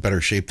I got in better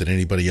shape than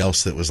anybody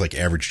else that was like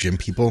average gym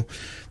people.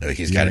 Like,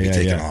 he's got to be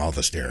taking all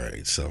the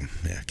steroids. So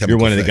yeah, You're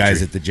one of the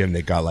guys at the gym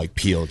that got like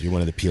peeled. You're one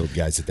of the peeled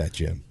guys at that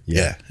gym.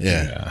 Yeah.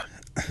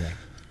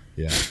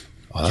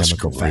 Oh, that's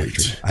Chemical great.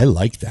 Factory. I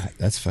like that.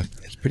 That's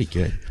pretty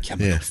good.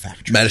 Chemical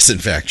Factory. Medicine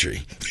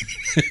Factory.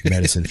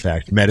 Medicine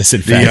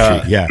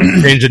Factory. Yeah.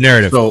 Change the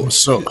narrative.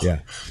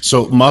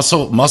 So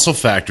Muscle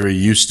Factory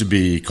used to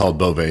be called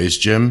Beauvais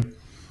Gym.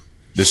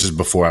 This is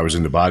before I was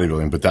into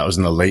bodybuilding, but that was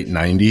in the late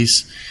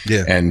 90s.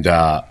 Yeah. And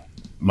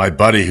my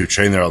buddy who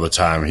trained there all the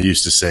time, he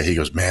used to say, he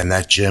goes, "Man,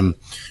 that gym,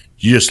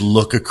 you just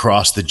look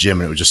across the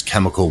gym and it was just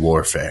chemical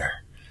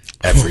warfare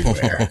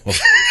everywhere."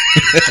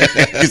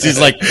 Because he's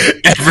like,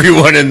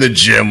 everyone in the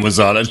gym was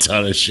on a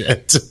ton of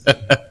shit.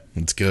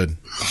 It's good.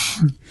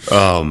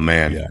 Oh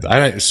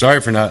man,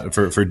 sorry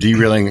for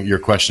derailing your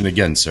question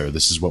again, sir.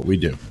 This is what we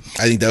do.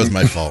 I think that was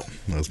my fault.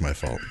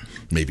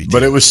 Maybe,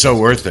 but it was so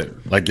worth it.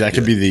 Like that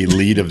could be the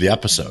lead of the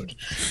episode.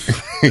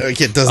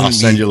 It doesn't. I'll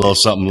send you a little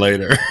something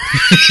later.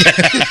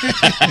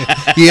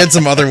 He had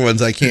some other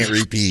ones I can't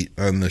repeat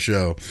on the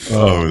show.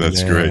 Oh,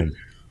 that's great.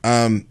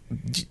 I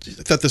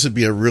thought this would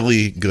be a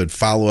really good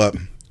follow up.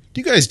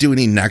 Do you guys do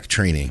any neck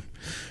training,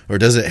 or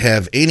does it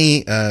have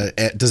any?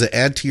 Does it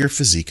add to your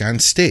physique on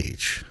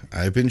stage?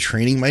 I've been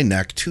training my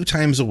neck 2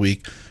 times a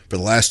week for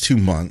the last 2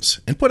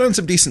 months and put on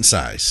some decent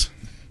size.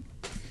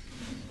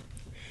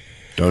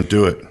 Don't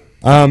do it.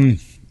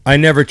 I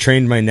never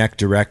trained my neck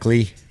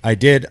directly. I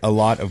did a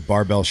lot of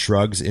barbell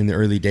shrugs in the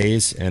early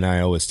days, and I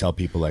always tell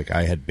people like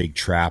I had big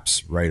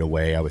traps right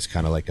away. I was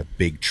kind of like a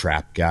big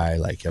trap guy.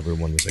 Like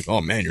everyone was like,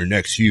 "Oh man, your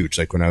neck's huge."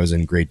 Like when I was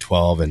in grade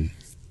 12 and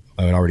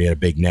I already had a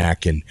big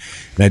neck, and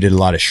I did a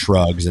lot of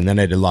shrugs, and then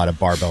I did a lot of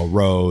barbell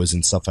rows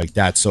and stuff like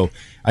that. So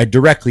I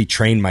directly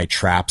trained my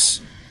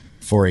traps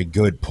for a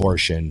good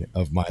portion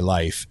of my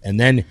life. And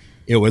then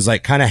it was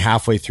like kind of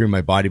halfway through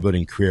my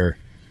bodybuilding career,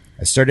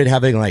 I started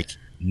having like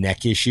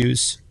neck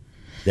issues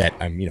that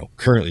I'm,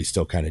 currently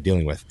still kind of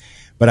dealing with.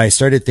 But I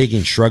started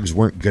thinking shrugs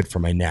weren't good for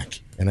my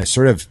neck, and I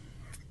sort of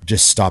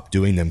just stopped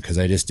doing them because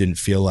I just didn't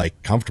feel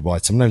like comfortable.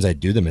 Sometimes I'd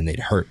do them and they'd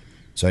hurt,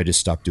 so I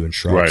just stopped doing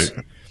shrugs.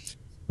 Right.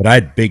 But I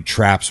had big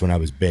traps when I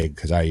was big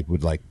because I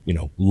would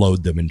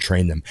load them and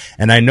train them.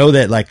 And I know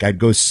that I'd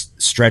go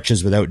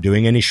stretches without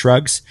doing any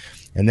shrugs.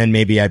 And then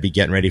maybe I'd be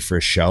getting ready for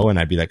a show and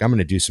I'd be like, I'm going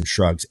to do some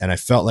shrugs. And I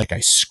felt like I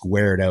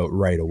squared out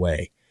right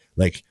away.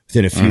 Like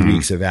within a few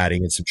weeks of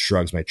adding in some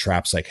shrugs, my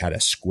traps had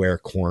a square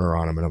corner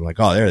on them. And I'm like,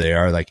 oh, there they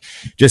are.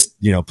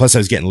 Plus I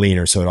was getting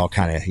leaner. So it all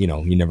kind of,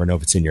 you never know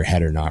if it's in your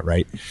head or not.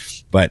 Right.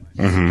 But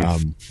I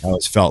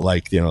always felt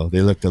like, they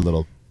looked a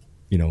little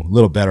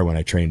better when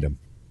I trained them.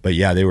 But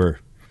yeah, I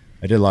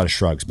did a lot of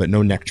shrugs, but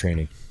no neck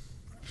training.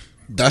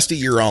 Dusty,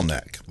 you're all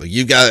neck.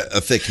 You got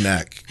a thick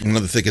neck, one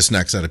of the thickest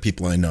necks out of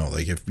people I know.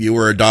 If you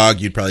were a dog,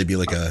 you'd probably be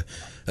like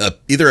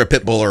either a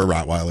pit bull or a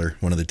Rottweiler,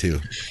 one of the two.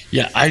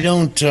 Yeah, I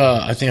don't.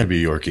 I think I'd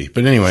be a Yorkie,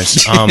 but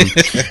anyways,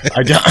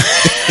 I don't.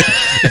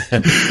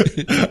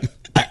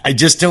 I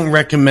just don't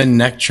recommend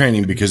neck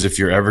training because if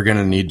you're ever going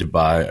to need to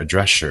buy a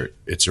dress shirt,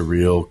 it's a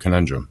real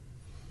conundrum.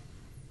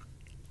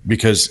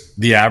 Because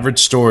the average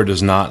store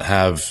does not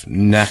have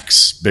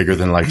necks bigger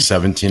than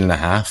 17 and a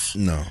half.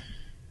 No.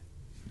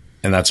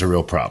 And that's a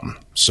real problem.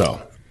 So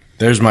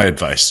there's my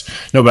advice.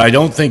 No, but I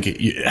don't think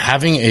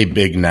having a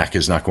big neck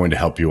is not going to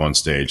help you on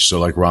stage. So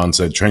like Ron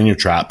said, train your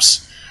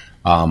traps.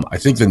 I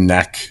think the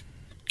neck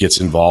gets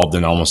involved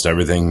in almost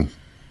everything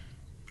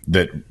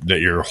that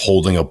you're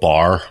holding a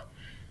bar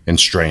and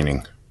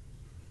straining.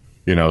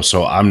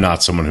 So I'm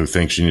not someone who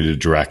thinks you need to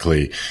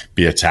directly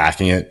be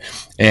attacking it.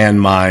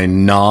 And my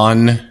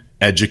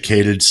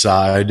non-educated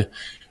side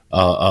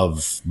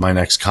of my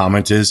next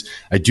comment is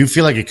I do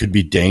feel like it could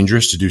be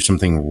dangerous to do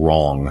something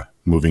wrong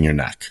moving your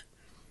neck.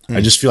 I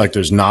just feel like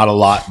there's not a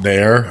lot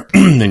there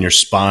in your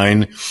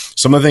spine.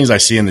 Some of the things I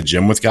see in the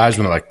gym with guys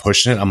when they're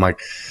pushing it, I'm like,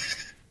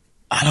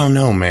 I don't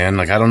know, man.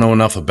 I don't know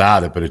enough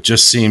about it, but it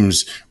just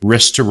seems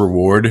risk to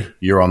reward.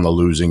 You're on the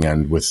losing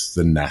end with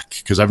the neck.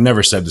 Because I've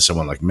never said to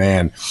someone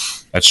man,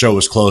 that show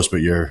was close,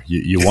 but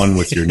you won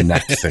with your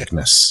neck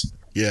thickness.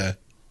 Yeah.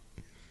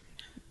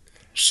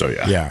 So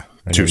yeah. Yeah.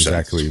 I know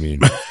exactly what you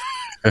mean.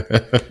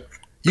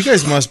 You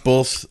guys must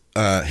both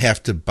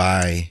have to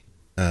buy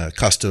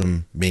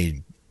custom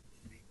made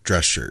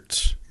dress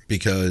shirts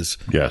because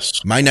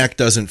yes, my neck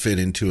doesn't fit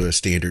into a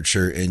standard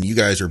shirt, and you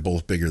guys are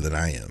both bigger than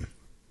I am.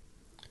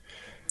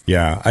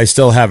 Yeah, I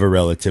still have a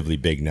relatively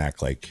big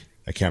neck. I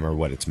can't remember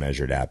what it's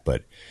measured at,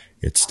 but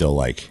it's still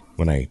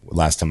when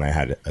last time I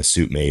had a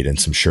suit made and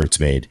some shirts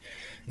made,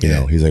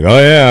 he's like, oh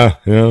yeah,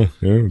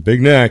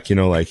 big neck, he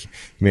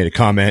made a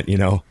comment,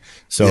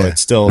 so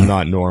it's still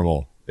not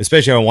normal,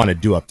 especially if I want to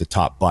do up the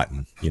top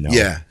button,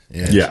 Yeah.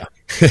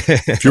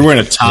 If you're wearing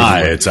a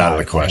tie, it's out of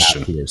the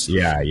question.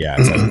 Yeah,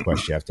 it's out of the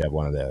question. You have to have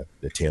one of the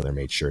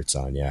tailor-made shirts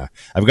on. Yeah,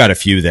 I've got a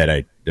few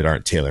that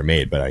aren't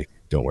tailor-made, but I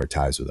don't wear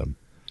ties with them.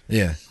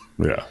 Yeah.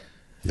 Yeah.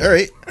 All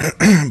right.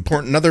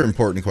 Another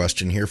important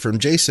question here from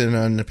Jason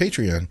on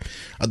Patreon.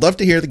 I'd love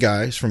to hear the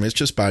guys from It's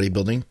Just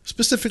Bodybuilding,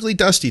 specifically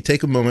Dusty,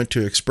 take a moment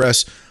to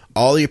express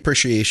all the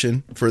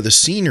appreciation for the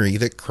scenery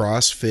that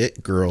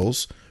CrossFit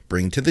girls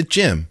bring to the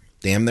gym.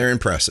 Damn, they're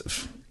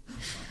impressive.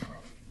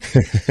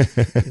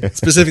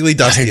 Specifically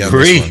Dusty. I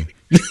agree.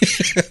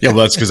 Yeah,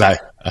 well, that's because I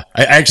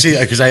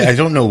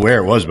don't know where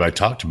it was, but I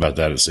talked about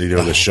that. It's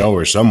either the show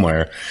or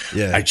somewhere.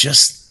 Yeah.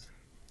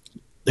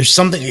 There's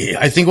something,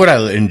 I think what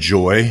I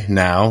enjoy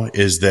now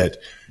is that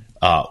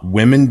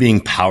women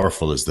being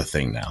powerful is the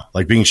thing now,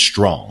 being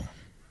strong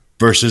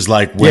versus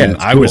when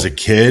I was a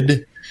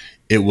kid,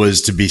 it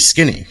was to be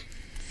skinny.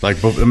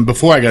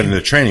 Before I got into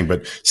training,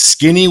 but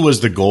skinny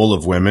was the goal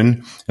of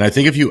women. And I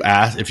think if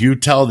you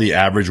tell the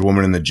average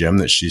woman in the gym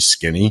that she's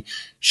skinny,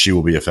 she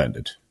will be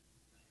offended.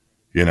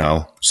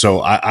 So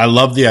I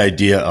love the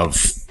idea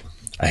of,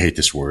 I hate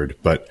this word,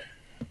 but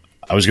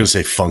I was going to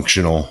say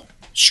functional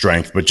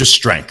strength, but just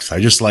strength. I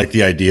just like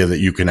the idea that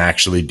you can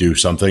actually do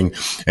something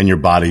and your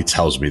body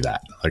tells me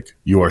that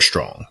you are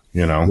strong,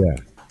 Yeah.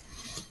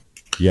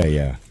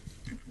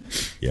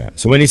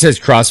 So when he says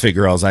CrossFit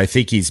girls, I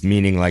think he's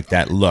meaning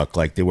that look,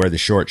 they wear the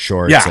short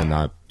shorts and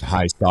the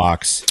high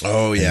socks.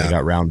 Oh yeah. They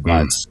got round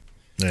butts.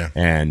 Yeah.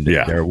 And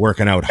they're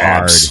working out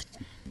abs. hard.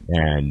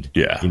 And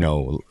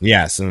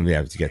some of them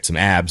have to get some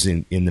abs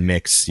in the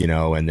mix,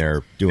 and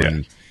they're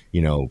doing,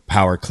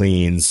 power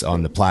cleans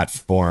on the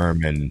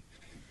platform and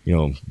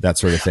that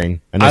sort of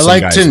thing. I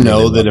like to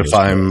know that if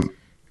I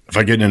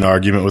get in an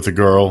argument with a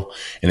girl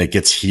and it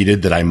gets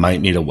heated, that I might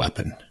need a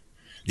weapon.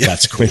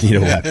 That's quick.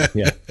 Yeah.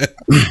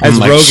 As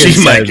Rogan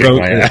said,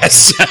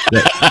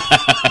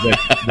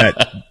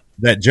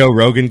 that Joe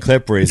Rogan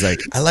clip where he's like,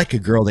 I like a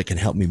girl that can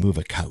help me move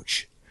a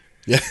couch.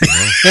 Yeah.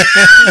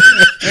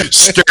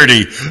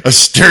 A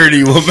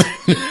sturdy woman.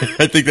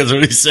 I think that's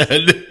what he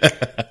said.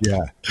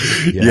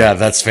 Yeah,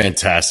 that's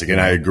fantastic. And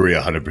I agree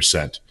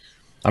 100%.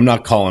 I'm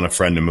not calling a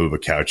friend to move a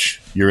couch.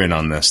 You're in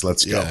on this.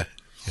 Let's go.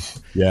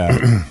 Yeah.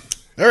 Yeah.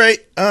 All right.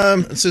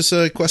 This is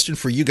a question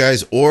for you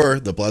guys or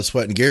the Blood,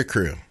 Sweat, and Gear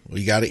crew.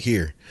 We got it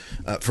here.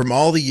 From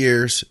all the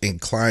years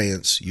and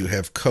clients you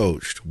have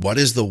coached, what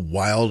is the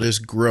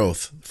wildest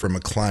growth from a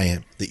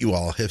client that you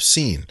all have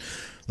seen?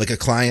 Like a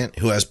client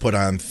who has put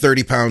on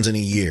 30 pounds in a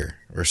year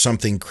or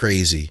something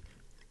crazy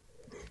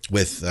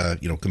with,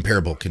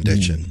 comparable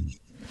condition.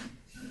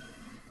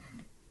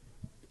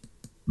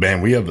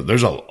 Man,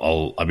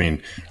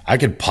 I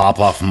could pop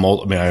off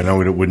I know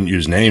we wouldn't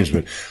use names,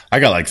 but I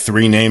got like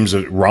 3 names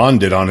that Ron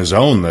did on his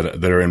own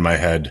that are in my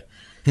head.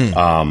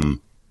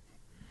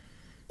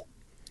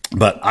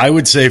 But I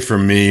would say for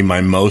me,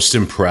 my most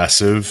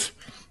impressive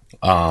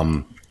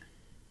have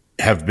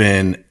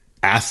been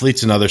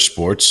athletes in other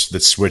sports that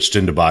switched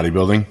into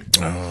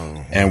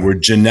bodybuilding and were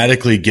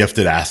genetically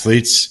gifted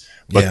athletes.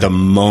 But the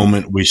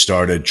moment we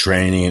started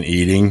training and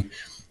eating,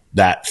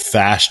 that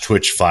fast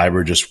twitch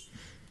fiber just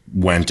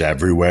went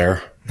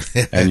everywhere.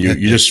 And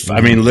you just,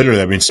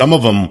 literally, some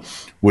of them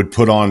would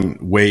put on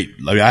weight.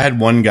 I had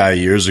one guy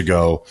years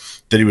ago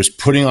that he was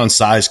putting on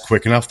size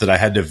quick enough that I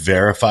had to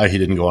verify he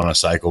didn't go on a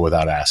cycle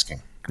without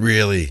asking.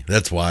 Really?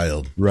 That's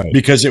wild. Right.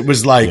 Because it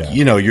was like,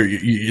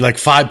 you're like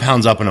 5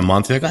 pounds up in a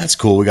month. You're like, that's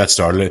cool. We got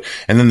started.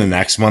 And then the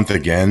next month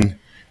again.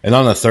 And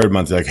on the third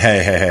month, you're like,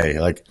 hey,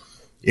 like,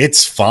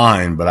 it's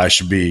fine, but we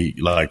should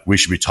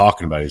be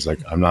talking about it. He's like,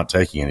 I'm not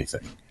taking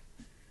anything.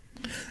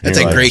 That's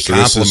a great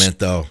compliment,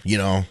 though.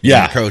 Yeah.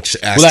 Your coach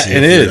asks you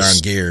if you're on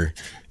gear.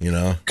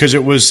 Because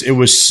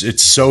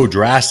it's so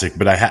drastic.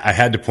 But I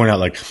had to point out,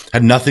 like,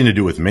 had nothing to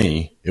do with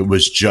me. It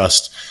was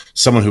just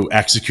someone who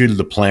executed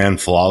the plan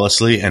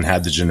flawlessly and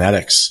had the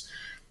genetics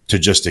to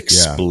just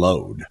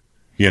explode.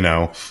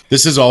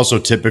 This is also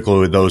typical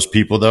with those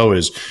people, though.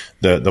 Is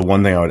the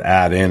one thing I would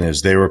add in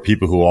is they were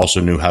people who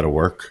also knew how to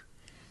work.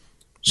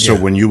 So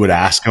when you would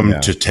ask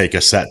them to take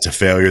a set to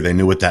failure, they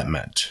knew what that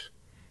meant.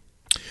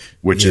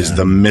 Which is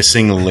the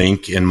missing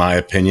link, in my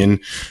opinion,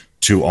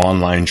 to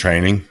online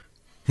training,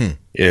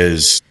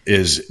 is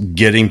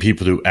getting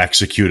people to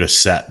execute a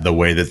set the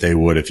way that they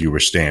would if you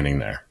were standing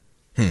there.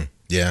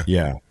 Yeah.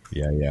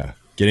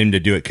 Get him to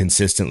do it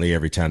consistently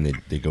every time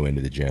they go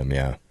into the gym.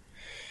 Yeah.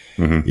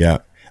 Mm-hmm. Yeah.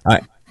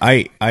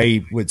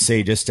 I would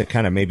say, just to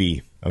kind of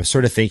maybe, I was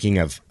sort of thinking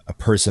of a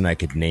person I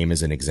could name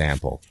as an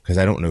example, because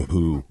I don't know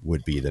who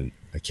would be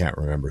I can't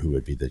remember who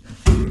would be the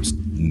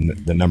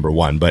number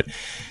one, but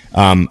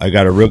I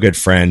got a real good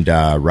friend,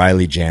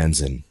 Riley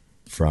Jansen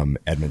from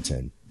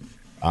Edmonton.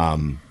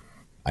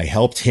 I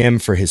helped him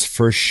for his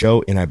first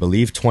show in, I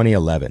believe,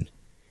 2011.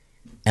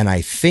 And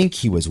I think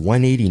he was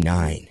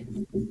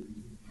 189,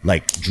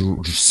 like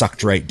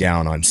sucked right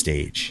down on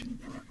stage.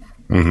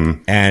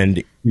 Mm-hmm.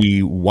 And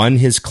he won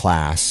his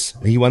class.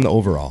 He won the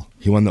overall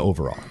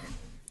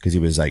because he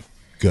was like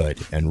good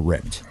and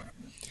ripped.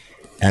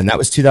 And that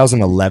was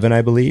 2011,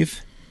 I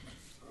believe.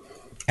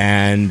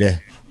 And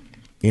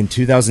in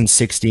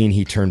 2016,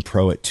 he turned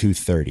pro at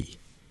 230.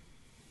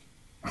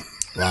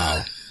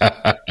 Wow.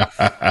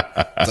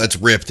 That's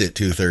ripped at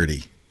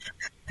 230.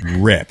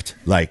 Ripped,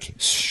 like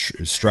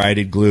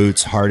strided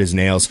glutes, hard as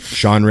nails.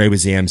 Sean Ray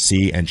was the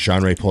MC, and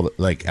Sean Ray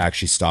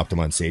actually stopped him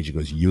on stage. He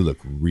goes, "You look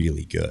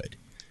really good."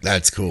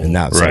 That's cool. And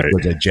that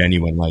was a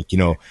genuine,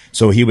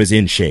 so he was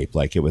in shape.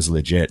 Like, it was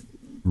legit,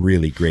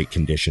 really great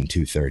condition,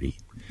 230.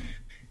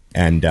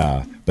 And,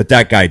 but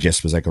that guy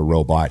just was like a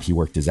robot. He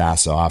worked his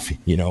ass off.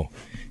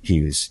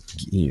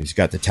 He's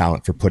got the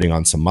talent for putting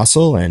on some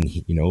muscle, and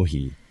he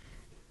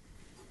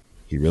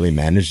really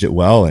managed it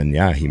well. And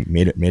he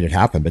made it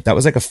happen. But that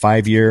was like a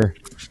 5-year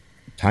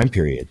time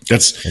period.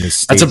 That's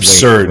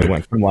absurd.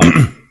 Went from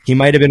he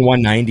might've been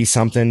 190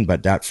 something,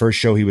 but that first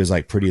show he was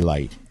like pretty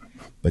light.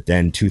 But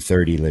then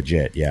 230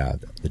 legit,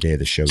 the day of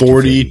the show.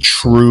 40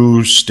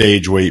 true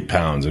stage weight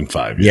pounds in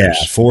 5 years.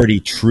 Yeah,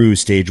 40 true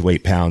stage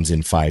weight pounds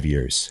in 5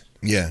 years.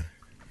 Yeah.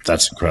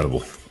 That's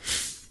incredible.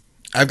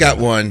 I've got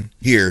one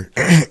here.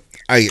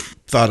 I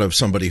thought of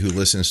somebody who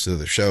listens to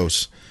the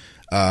shows.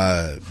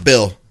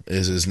 Bill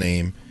is his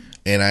name.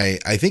 And I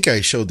think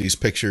I showed these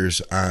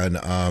pictures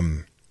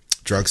on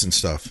drugs and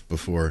stuff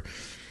before.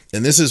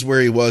 And this is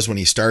where he was when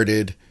he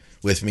started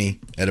with me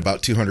at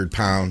about 200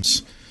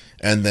 pounds.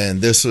 And then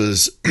this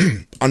was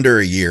under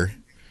a year.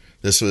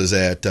 This was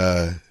at,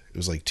 it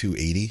was like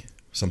 280,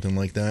 something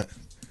like that.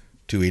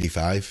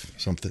 285,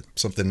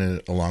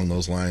 something along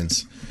those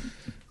lines.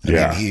 I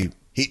mean,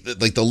 he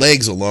like the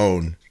legs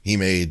alone, he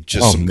made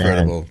just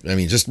incredible. I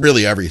mean, just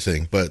really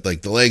everything. But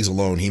like the legs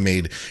alone, he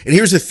made. And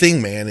here's the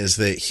thing, man, is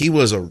that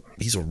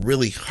he's a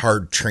really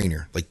hard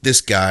trainer. Like,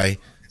 this guy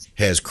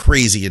has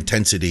crazy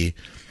intensity.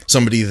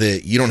 Somebody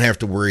that you don't have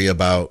to worry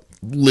about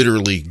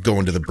literally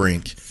going to the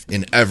brink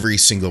in every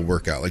single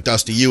workout. Like,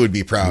 Dusty, you would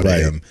be proud of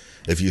him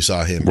if you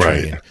saw him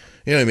train.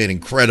 He made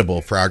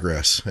incredible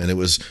progress, and it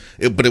was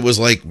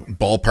like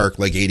ballpark,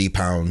 like 80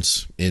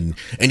 pounds and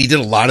he did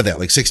a lot of that,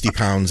 like 60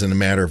 pounds in a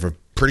matter of a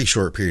pretty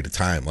short period of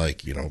time,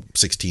 like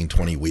 16,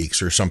 20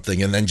 weeks or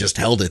something, and then just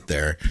held it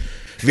there.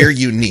 Very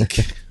unique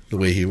the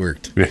way he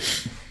worked. But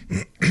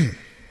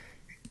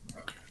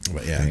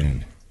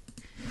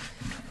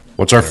Well,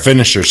 What's our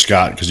finisher,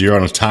 Scott? Because you're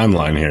on a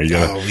timeline here. You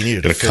we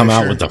needed gotta come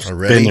out with the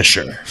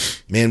finisher.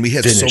 Man, we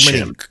had so Finish many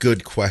him.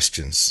 good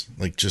questions.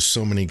 Like, just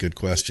so many good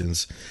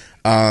questions.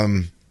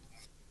 I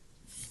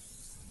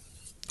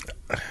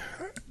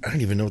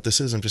don't even know what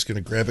this is. I'm just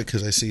going to grab it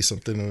because I see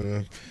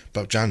something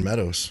about John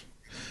Meadows.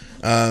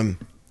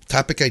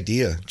 Topic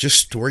idea, just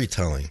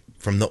storytelling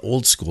from the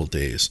old school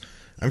days.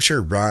 I'm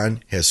sure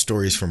Ron has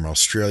stories from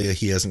Australia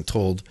he hasn't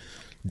told.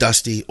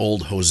 Dusty,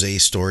 old Jose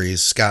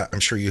stories. Scott,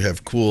 I'm sure you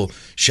have cool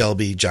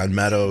Shelby, John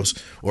Meadows,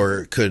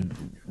 or could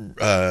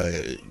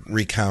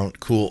recount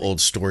cool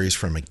old stories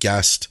from a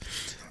guest.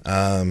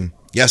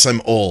 Yes, I'm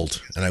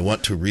old, and I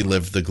want to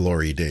relive the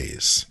glory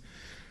days.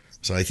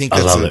 So I think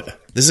that's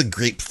this is a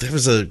great. That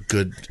was a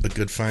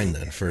good find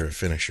then for a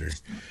finisher.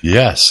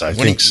 Yes, I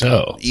think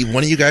so.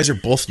 One of you guys or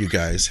both you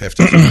guys have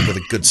to come up with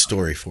a good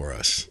story for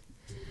us.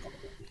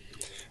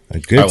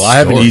 A good I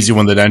have an easy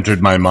one that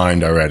entered my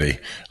mind already.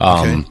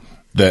 Okay.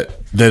 That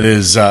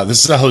is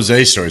this is a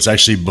Jose story. It's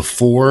actually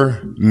before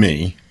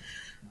me,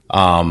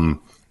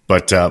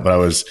 but I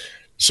was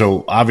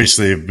so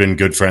obviously I've been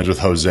good friends with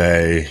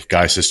Jose,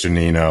 Guy Sister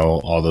Nino,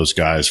 all those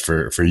guys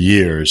for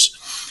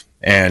years,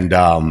 and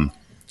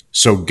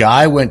so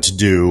Guy went to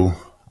do.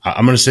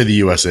 I'm going to say the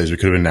USA's. We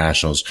could have been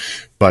nationals,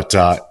 but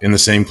in the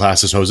same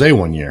class as Jose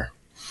one year,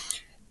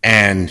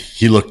 and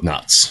he looked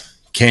nuts.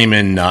 Came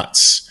in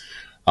nuts,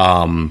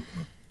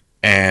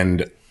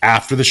 and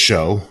after the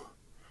show.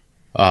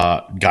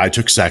 Guy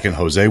took second,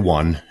 Jose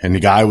won, and the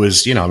guy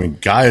was,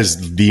 Guy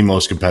is the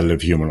most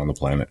competitive human on the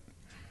planet.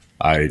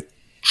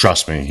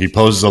 Trust me. He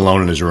poses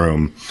alone in his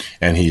room,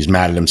 and he's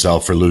mad at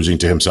himself for losing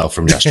to himself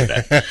from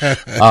yesterday.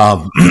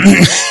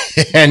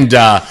 And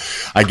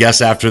I guess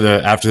after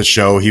the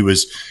show, he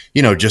was,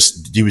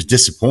 he was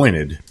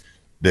disappointed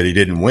that he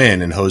didn't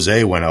win. And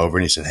Jose went over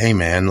and he said, "Hey,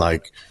 man,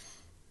 like,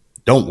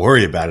 don't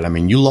worry about it. I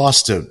mean, you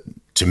lost to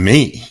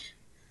me.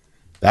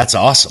 That's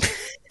awesome."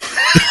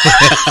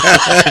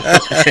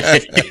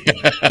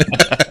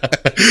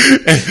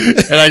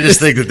 And I just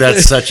think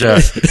that's such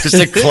a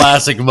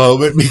classic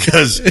moment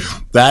because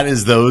that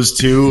is those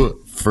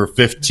two for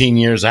 15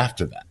 years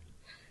after that.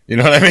 You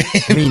know what I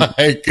mean?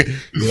 Like,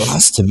 you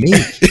lost to me.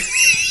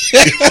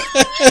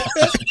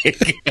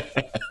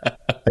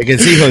 I can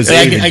see Jose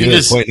I can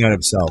just pointing at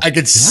himself. I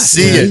could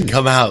see it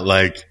come out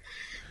like,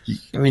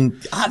 I mean,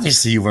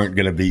 obviously you weren't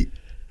going to beat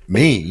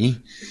me,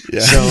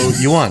 so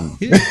you won.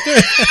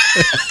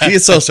 He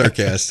is so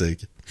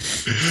sarcastic.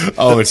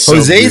 Oh, it's so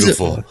Jose's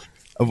beautiful.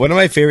 One of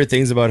my favorite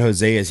things about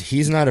Jose is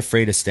he's not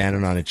afraid of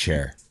standing on a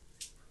chair.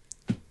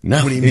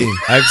 No, What do you mean?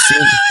 I've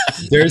seen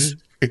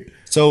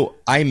so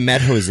I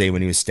met Jose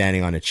when he was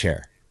standing on a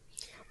chair.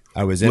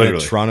 I was in a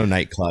Toronto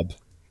nightclub,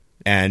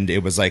 and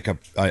it was like a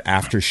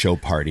after show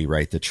party,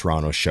 right? The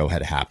Toronto show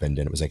had happened,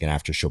 and it was like an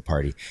after show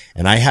party,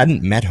 and I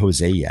hadn't met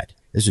Jose yet.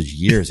 This was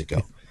years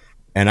ago.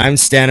 And I'm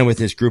standing with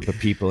this group of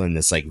people in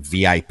this like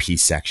VIP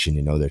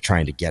section, they're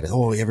trying to get it.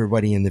 Oh,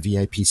 everybody in the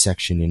VIP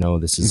section,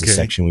 this is the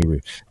section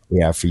we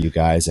have for you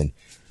guys. And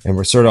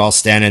we're sort of all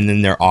standing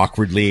in there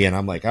awkwardly. And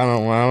I'm like, I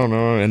don't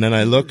know. And then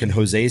I look and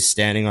Jose's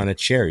standing on a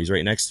chair. He's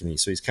right next to me.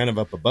 So he's kind of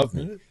up above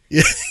me.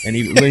 Yeah. And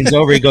he leans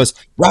over, he goes,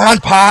 "Ron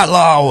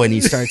Potlow." And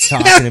he starts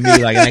talking to me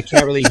and I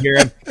can't really hear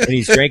him. And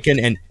he's drinking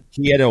and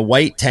he had a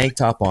white tank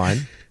top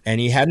on and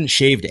he hadn't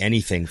shaved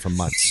anything for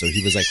months. So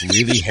he was like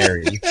really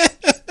hairy.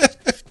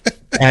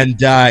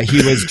 And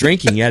he was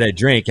drinking. He had a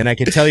drink, and I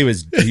could tell he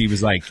was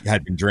like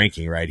had been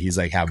drinking, right? He's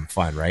like having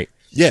fun, right?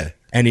 Yeah.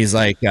 And he's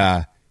like,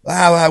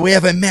 "Wow, we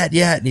haven't met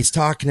yet." And he's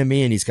talking to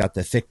me, and he's got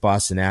the thick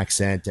Boston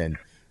accent, and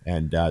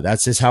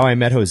that's just how I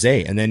met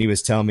Jose. And then he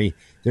was telling me,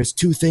 "There's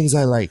two things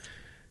I like: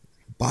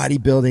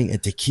 bodybuilding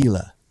and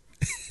tequila."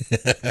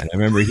 And I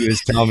remember he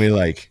was telling me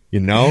like,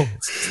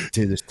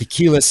 there's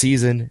tequila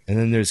season, and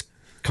then there's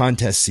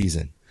contest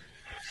season.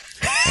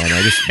 And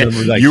I just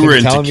remember like you were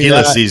in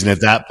tequila season at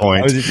that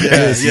point. I was in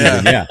tequila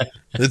season, yeah.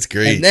 That's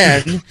great. And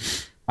then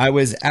I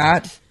was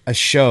at a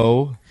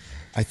show,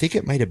 I think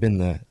it might have been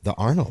the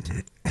Arnold,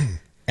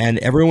 and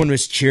everyone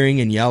was cheering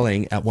and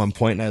yelling at one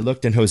point, and I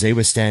looked and Jose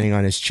was standing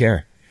on his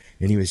chair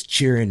and he was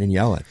cheering and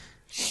yelling.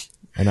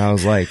 And I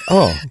was like,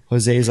 "Oh,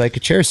 Jose's like a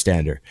chair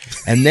stander."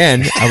 And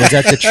then I was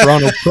at the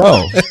Toronto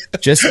Pro,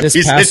 just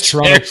this past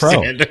Toronto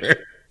Pro.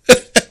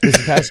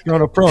 This past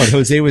Toronto Pro, and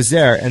Jose was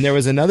there, and there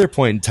was another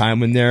point in time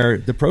when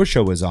the pro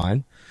show was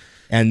on,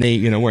 and they,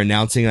 were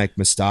announcing like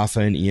Mustafa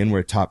and Ian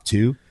were top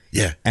two.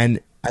 Yeah. And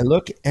I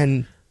look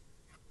and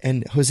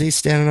Jose's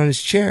standing on his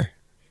chair,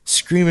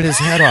 screaming his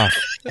head off.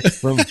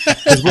 Because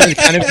we're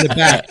kind of in the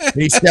back, and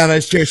he's standing on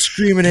his chair,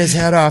 screaming his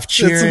head off,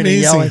 cheering and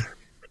yelling.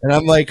 And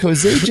I'm like,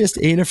 Jose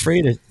just ain't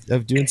afraid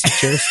of doing some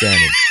chair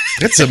standing.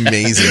 That's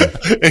amazing.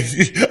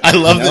 I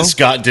love that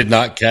Scott did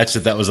not catch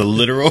that was a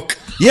literal.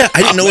 Yeah,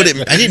 I didn't know what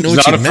it. I didn't know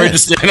what you not afraid meant. to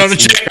stand on a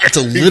chair. It's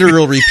a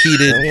literal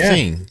repeated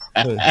thing.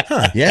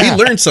 Huh. Yeah, He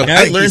learned something.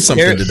 I learned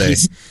something today.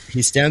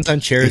 He stands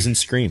on chairs and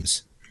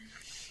screams.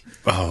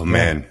 Oh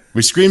man,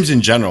 we screams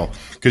in general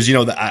because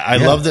I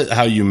love that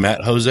how you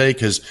met Jose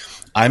because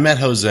I met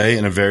Jose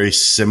in a very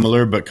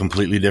similar but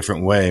completely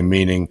different way.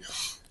 Meaning,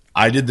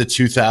 I did the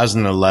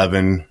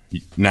 2011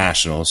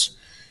 Nationals,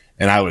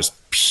 and I was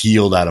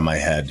peeled out of my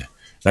head.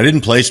 I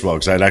didn't place well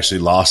because I'd actually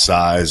lost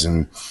size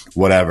and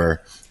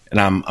whatever. And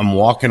I'm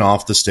walking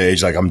off the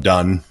stage like I'm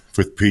done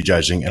with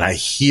prejudging, and I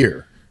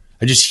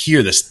just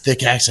hear this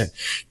thick accent,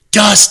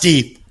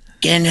 Dusty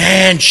fucking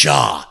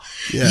Hanshaw,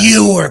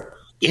 you were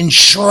fucking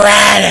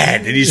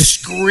shredded. And he's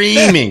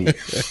screaming.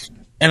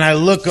 And I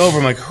look over,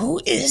 I'm like,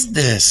 who is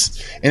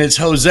this? And it's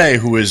Jose,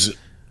 who is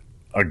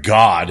a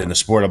god in the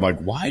sport. I'm like,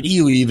 why do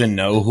you even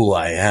know who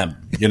I am?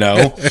 You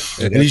know?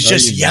 And he's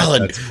just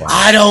yelling,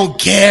 I don't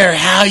care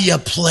how you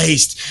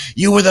placed.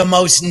 You were the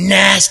most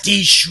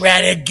nasty,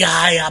 shredded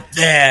guy up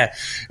there.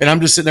 And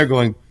I'm just sitting there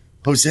going,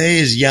 Jose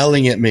is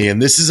yelling at me,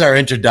 and this is our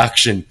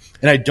introduction.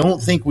 And I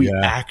don't think we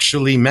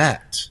actually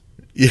met.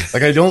 Yeah.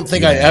 Like, I don't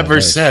think I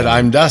ever said,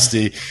 I'm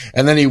Dusty.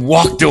 And then he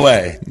walked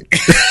away.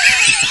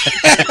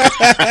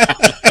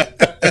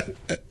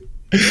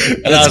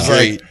 And I was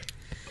like,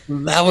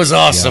 that was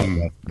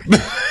awesome.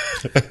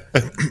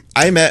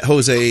 I met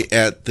Jose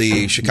at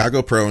the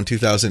Chicago Pro in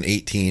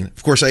 2018.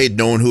 Of course, I had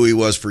known who he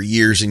was for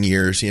years and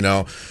years, you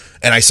know,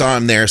 and I saw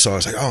him there. So I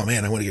was like, oh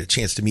man, I want to get a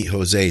chance to meet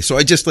Jose. So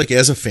I just, like,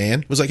 as a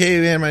fan, was like, hey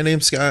man, my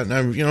name's Scott and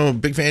I'm, you know, a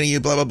big fan of you,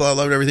 blah, blah, blah,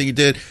 loved everything you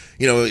did.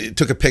 You know,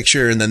 took a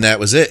picture and then that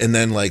was it. And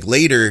then, like,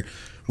 later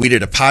we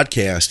did a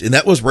podcast, and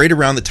that was right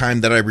around the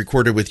time that I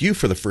recorded with you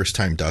for the first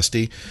time,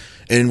 Dusty.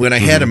 And when I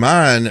had him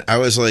on, I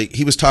was like,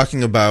 he was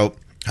talking about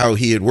how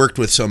he had worked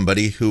with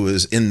somebody who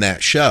was in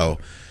that show.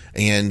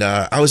 And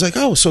I was like,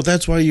 oh, so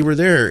that's why you were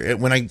there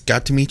when I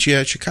got to meet you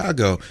at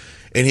Chicago.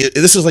 And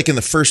this is like in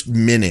the first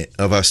minute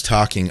of us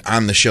talking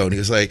on the show. And he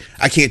was like,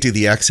 I can't do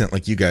the accent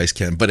like you guys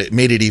can, but it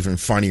made it even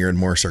funnier and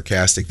more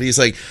sarcastic. But he's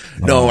like,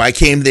 no, I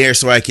came there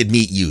so I could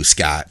meet you,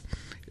 Scott.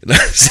 And I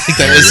was like,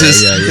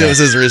 that was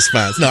his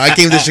response. No, I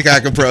came to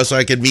Chicago Pro so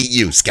I could meet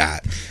you,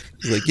 Scott.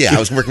 He's like, yeah, I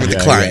was working with the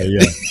client.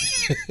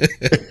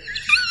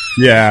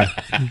 Yeah,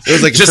 it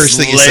was like the just first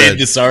thing he laid said.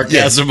 The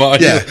sarcasm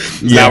on you.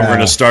 Now we're going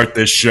to start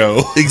this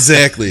show.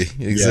 Exactly.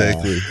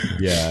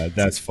 Yeah,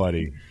 that's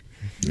funny.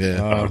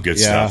 Yeah, good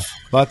stuff.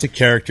 Lots of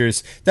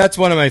characters. That's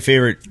one of my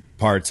favorite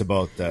parts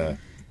about the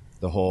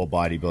whole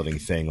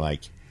bodybuilding thing.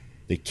 Like,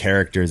 the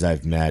characters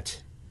I've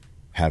met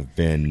have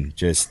been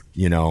just,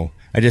 you know,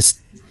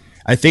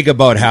 I think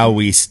about how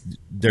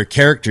they're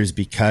characters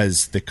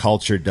because the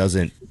culture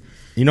doesn't.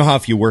 You know how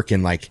if you work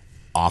in, like,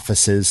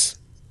 offices,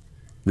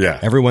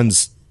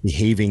 everyone's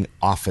behaving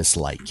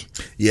office-like.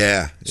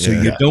 So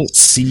you don't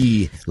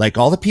see, like,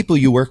 all the people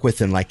you work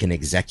with in, like, an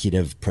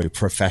executive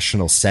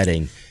professional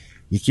setting,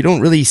 you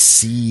don't really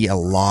see a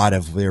lot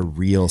of their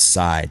real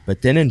side.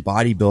 But then in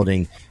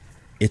bodybuilding,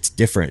 it's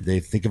different.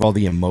 They think of all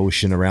the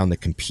emotion around the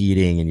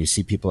competing, and you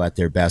see people at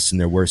their best and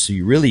their worst. So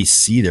you really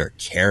see their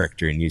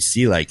character, and you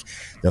see, like,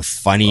 the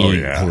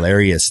funny,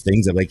 hilarious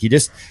things of, like,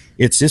 it's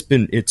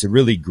a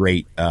really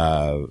great,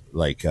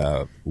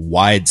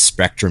 wide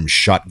spectrum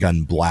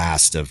shotgun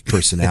blast of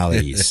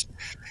personalities.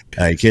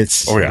 Like,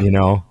 it's, you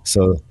know,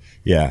 so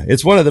yeah,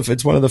 it's one of the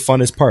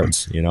funnest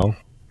parts, you know.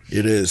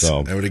 It is.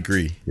 So, I would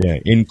agree. Yeah,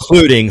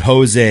 including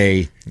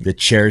Jose, the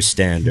chair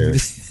stander,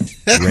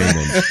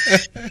 Raymond.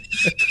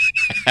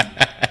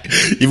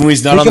 Even when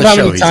he's not on the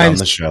show, he's on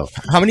the show.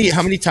 How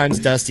many times,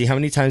 Dusty? How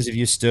many times have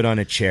you stood on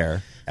a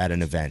chair at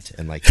an event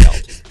and, like,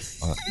 yelled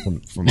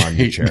from on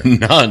your chair?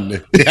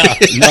 None.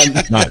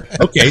 Yeah, none.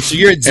 Okay, so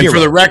you're at zero. And for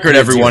the record,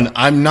 everyone,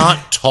 I'm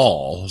not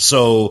tall,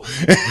 so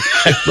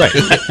right.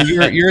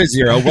 You're a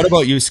zero. What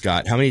about you,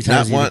 Scott? How many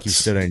times do you think you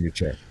stood on your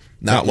chair?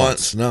 Not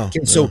once. No.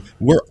 Okay, so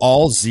we're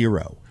all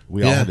zero.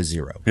 We all have a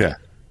zero. Yeah.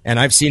 And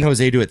I've seen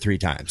Jose do it 3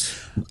 times.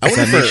 I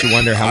wonder that makes you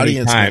wonder how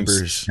many times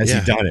members, has he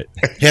done it.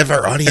 Have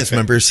our audience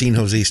members seen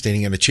Jose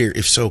standing on a chair?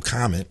 If so,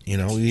 comment. You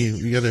know,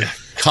 you got to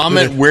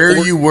comment where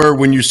you were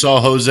when you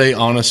saw Jose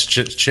on a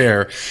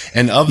chair,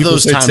 and of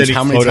those times,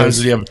 how many times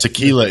did he have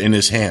tequila in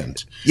his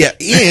hand? Yeah,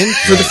 and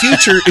for the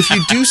future, if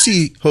you do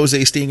see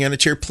Jose standing on a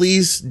chair,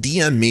 please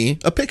DM me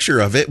a picture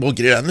of it. We'll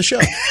get it on the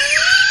show.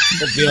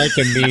 It'll be like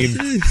a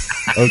meme.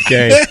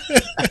 Okay.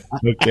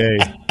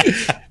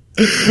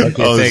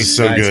 Oh, thanks, this is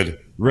so guys. good.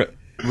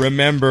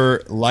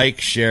 Remember, like,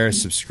 share,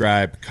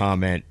 subscribe,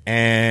 comment,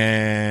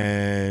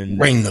 and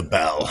ring the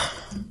bell.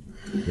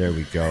 There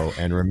we go.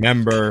 And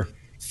remember,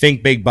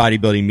 Think Big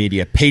Bodybuilding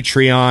Media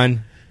Patreon.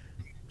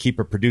 Keep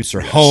a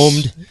producer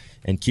homed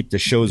and keep the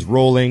shows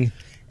rolling.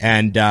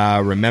 And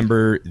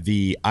remember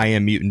the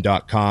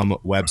IamMutant.com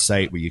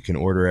website where you can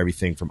order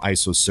everything from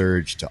ISO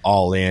Surge to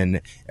All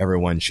In.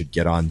 Everyone should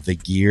get on the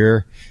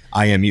gear.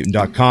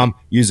 IamMutant.com.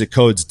 Use the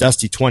codes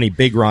Dusty20,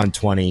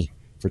 BigRon20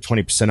 for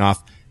 20%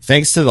 off.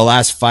 Thanks to the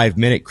last 5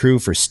 minute crew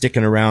for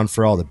sticking around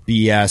for all the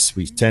BS.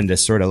 We tend to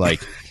sort of,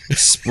 like,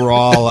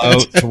 sprawl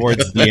out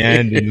towards the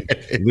end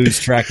and lose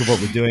track of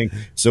what we're doing.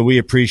 So we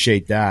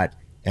appreciate that.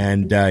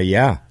 And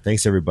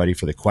thanks everybody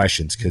for the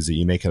questions, because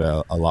you make it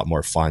a lot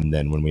more fun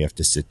than when we have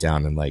to sit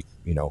down and, like,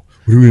 you know,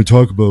 what are we going to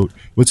talk about?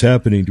 What's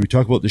happening? Do we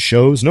talk about the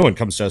shows? No one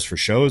comes to us for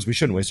shows. We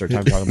shouldn't waste our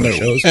time talking about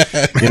shows,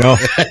 you know,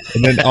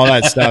 and then all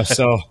that stuff.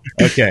 So,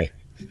 okay,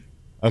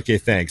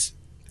 thanks.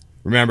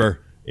 Remember,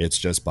 It's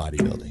just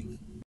bodybuilding.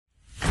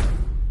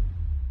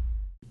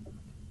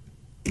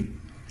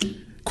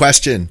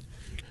 Question.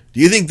 Do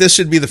you think this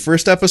should be the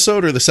first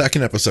episode or the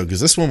second episode? Because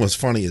this one was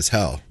funny as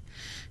hell.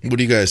 What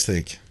do you guys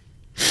think?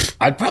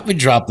 I'd probably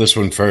drop this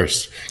one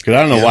first because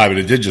I don't know why, but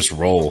it did just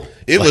roll.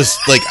 It was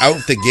like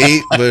out the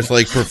gate with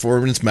like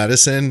performance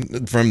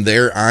medicine. From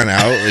there on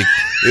out, like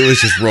it was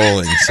just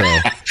rolling. So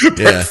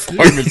yeah,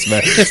 Performance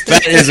medicine.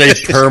 That is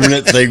a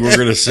permanent thing we're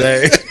gonna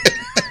say.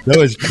 That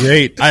was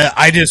great.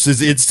 I just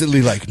was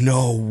instantly like,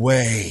 no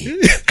way.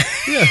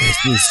 Yeah,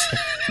 this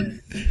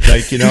is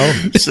like, you know,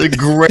 It's the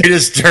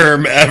greatest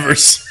term ever.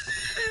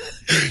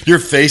 Your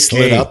face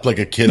lit up like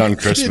a kid on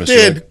Christmas.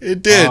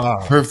 it did.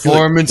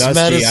 Performance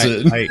Dusty,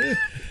 medicine.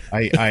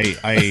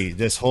 I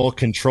this whole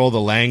control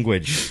the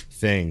language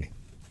thing.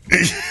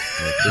 This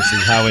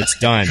is how it's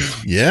done.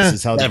 Yeah. This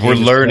is how the We're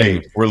game is learning.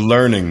 played. We're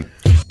learning.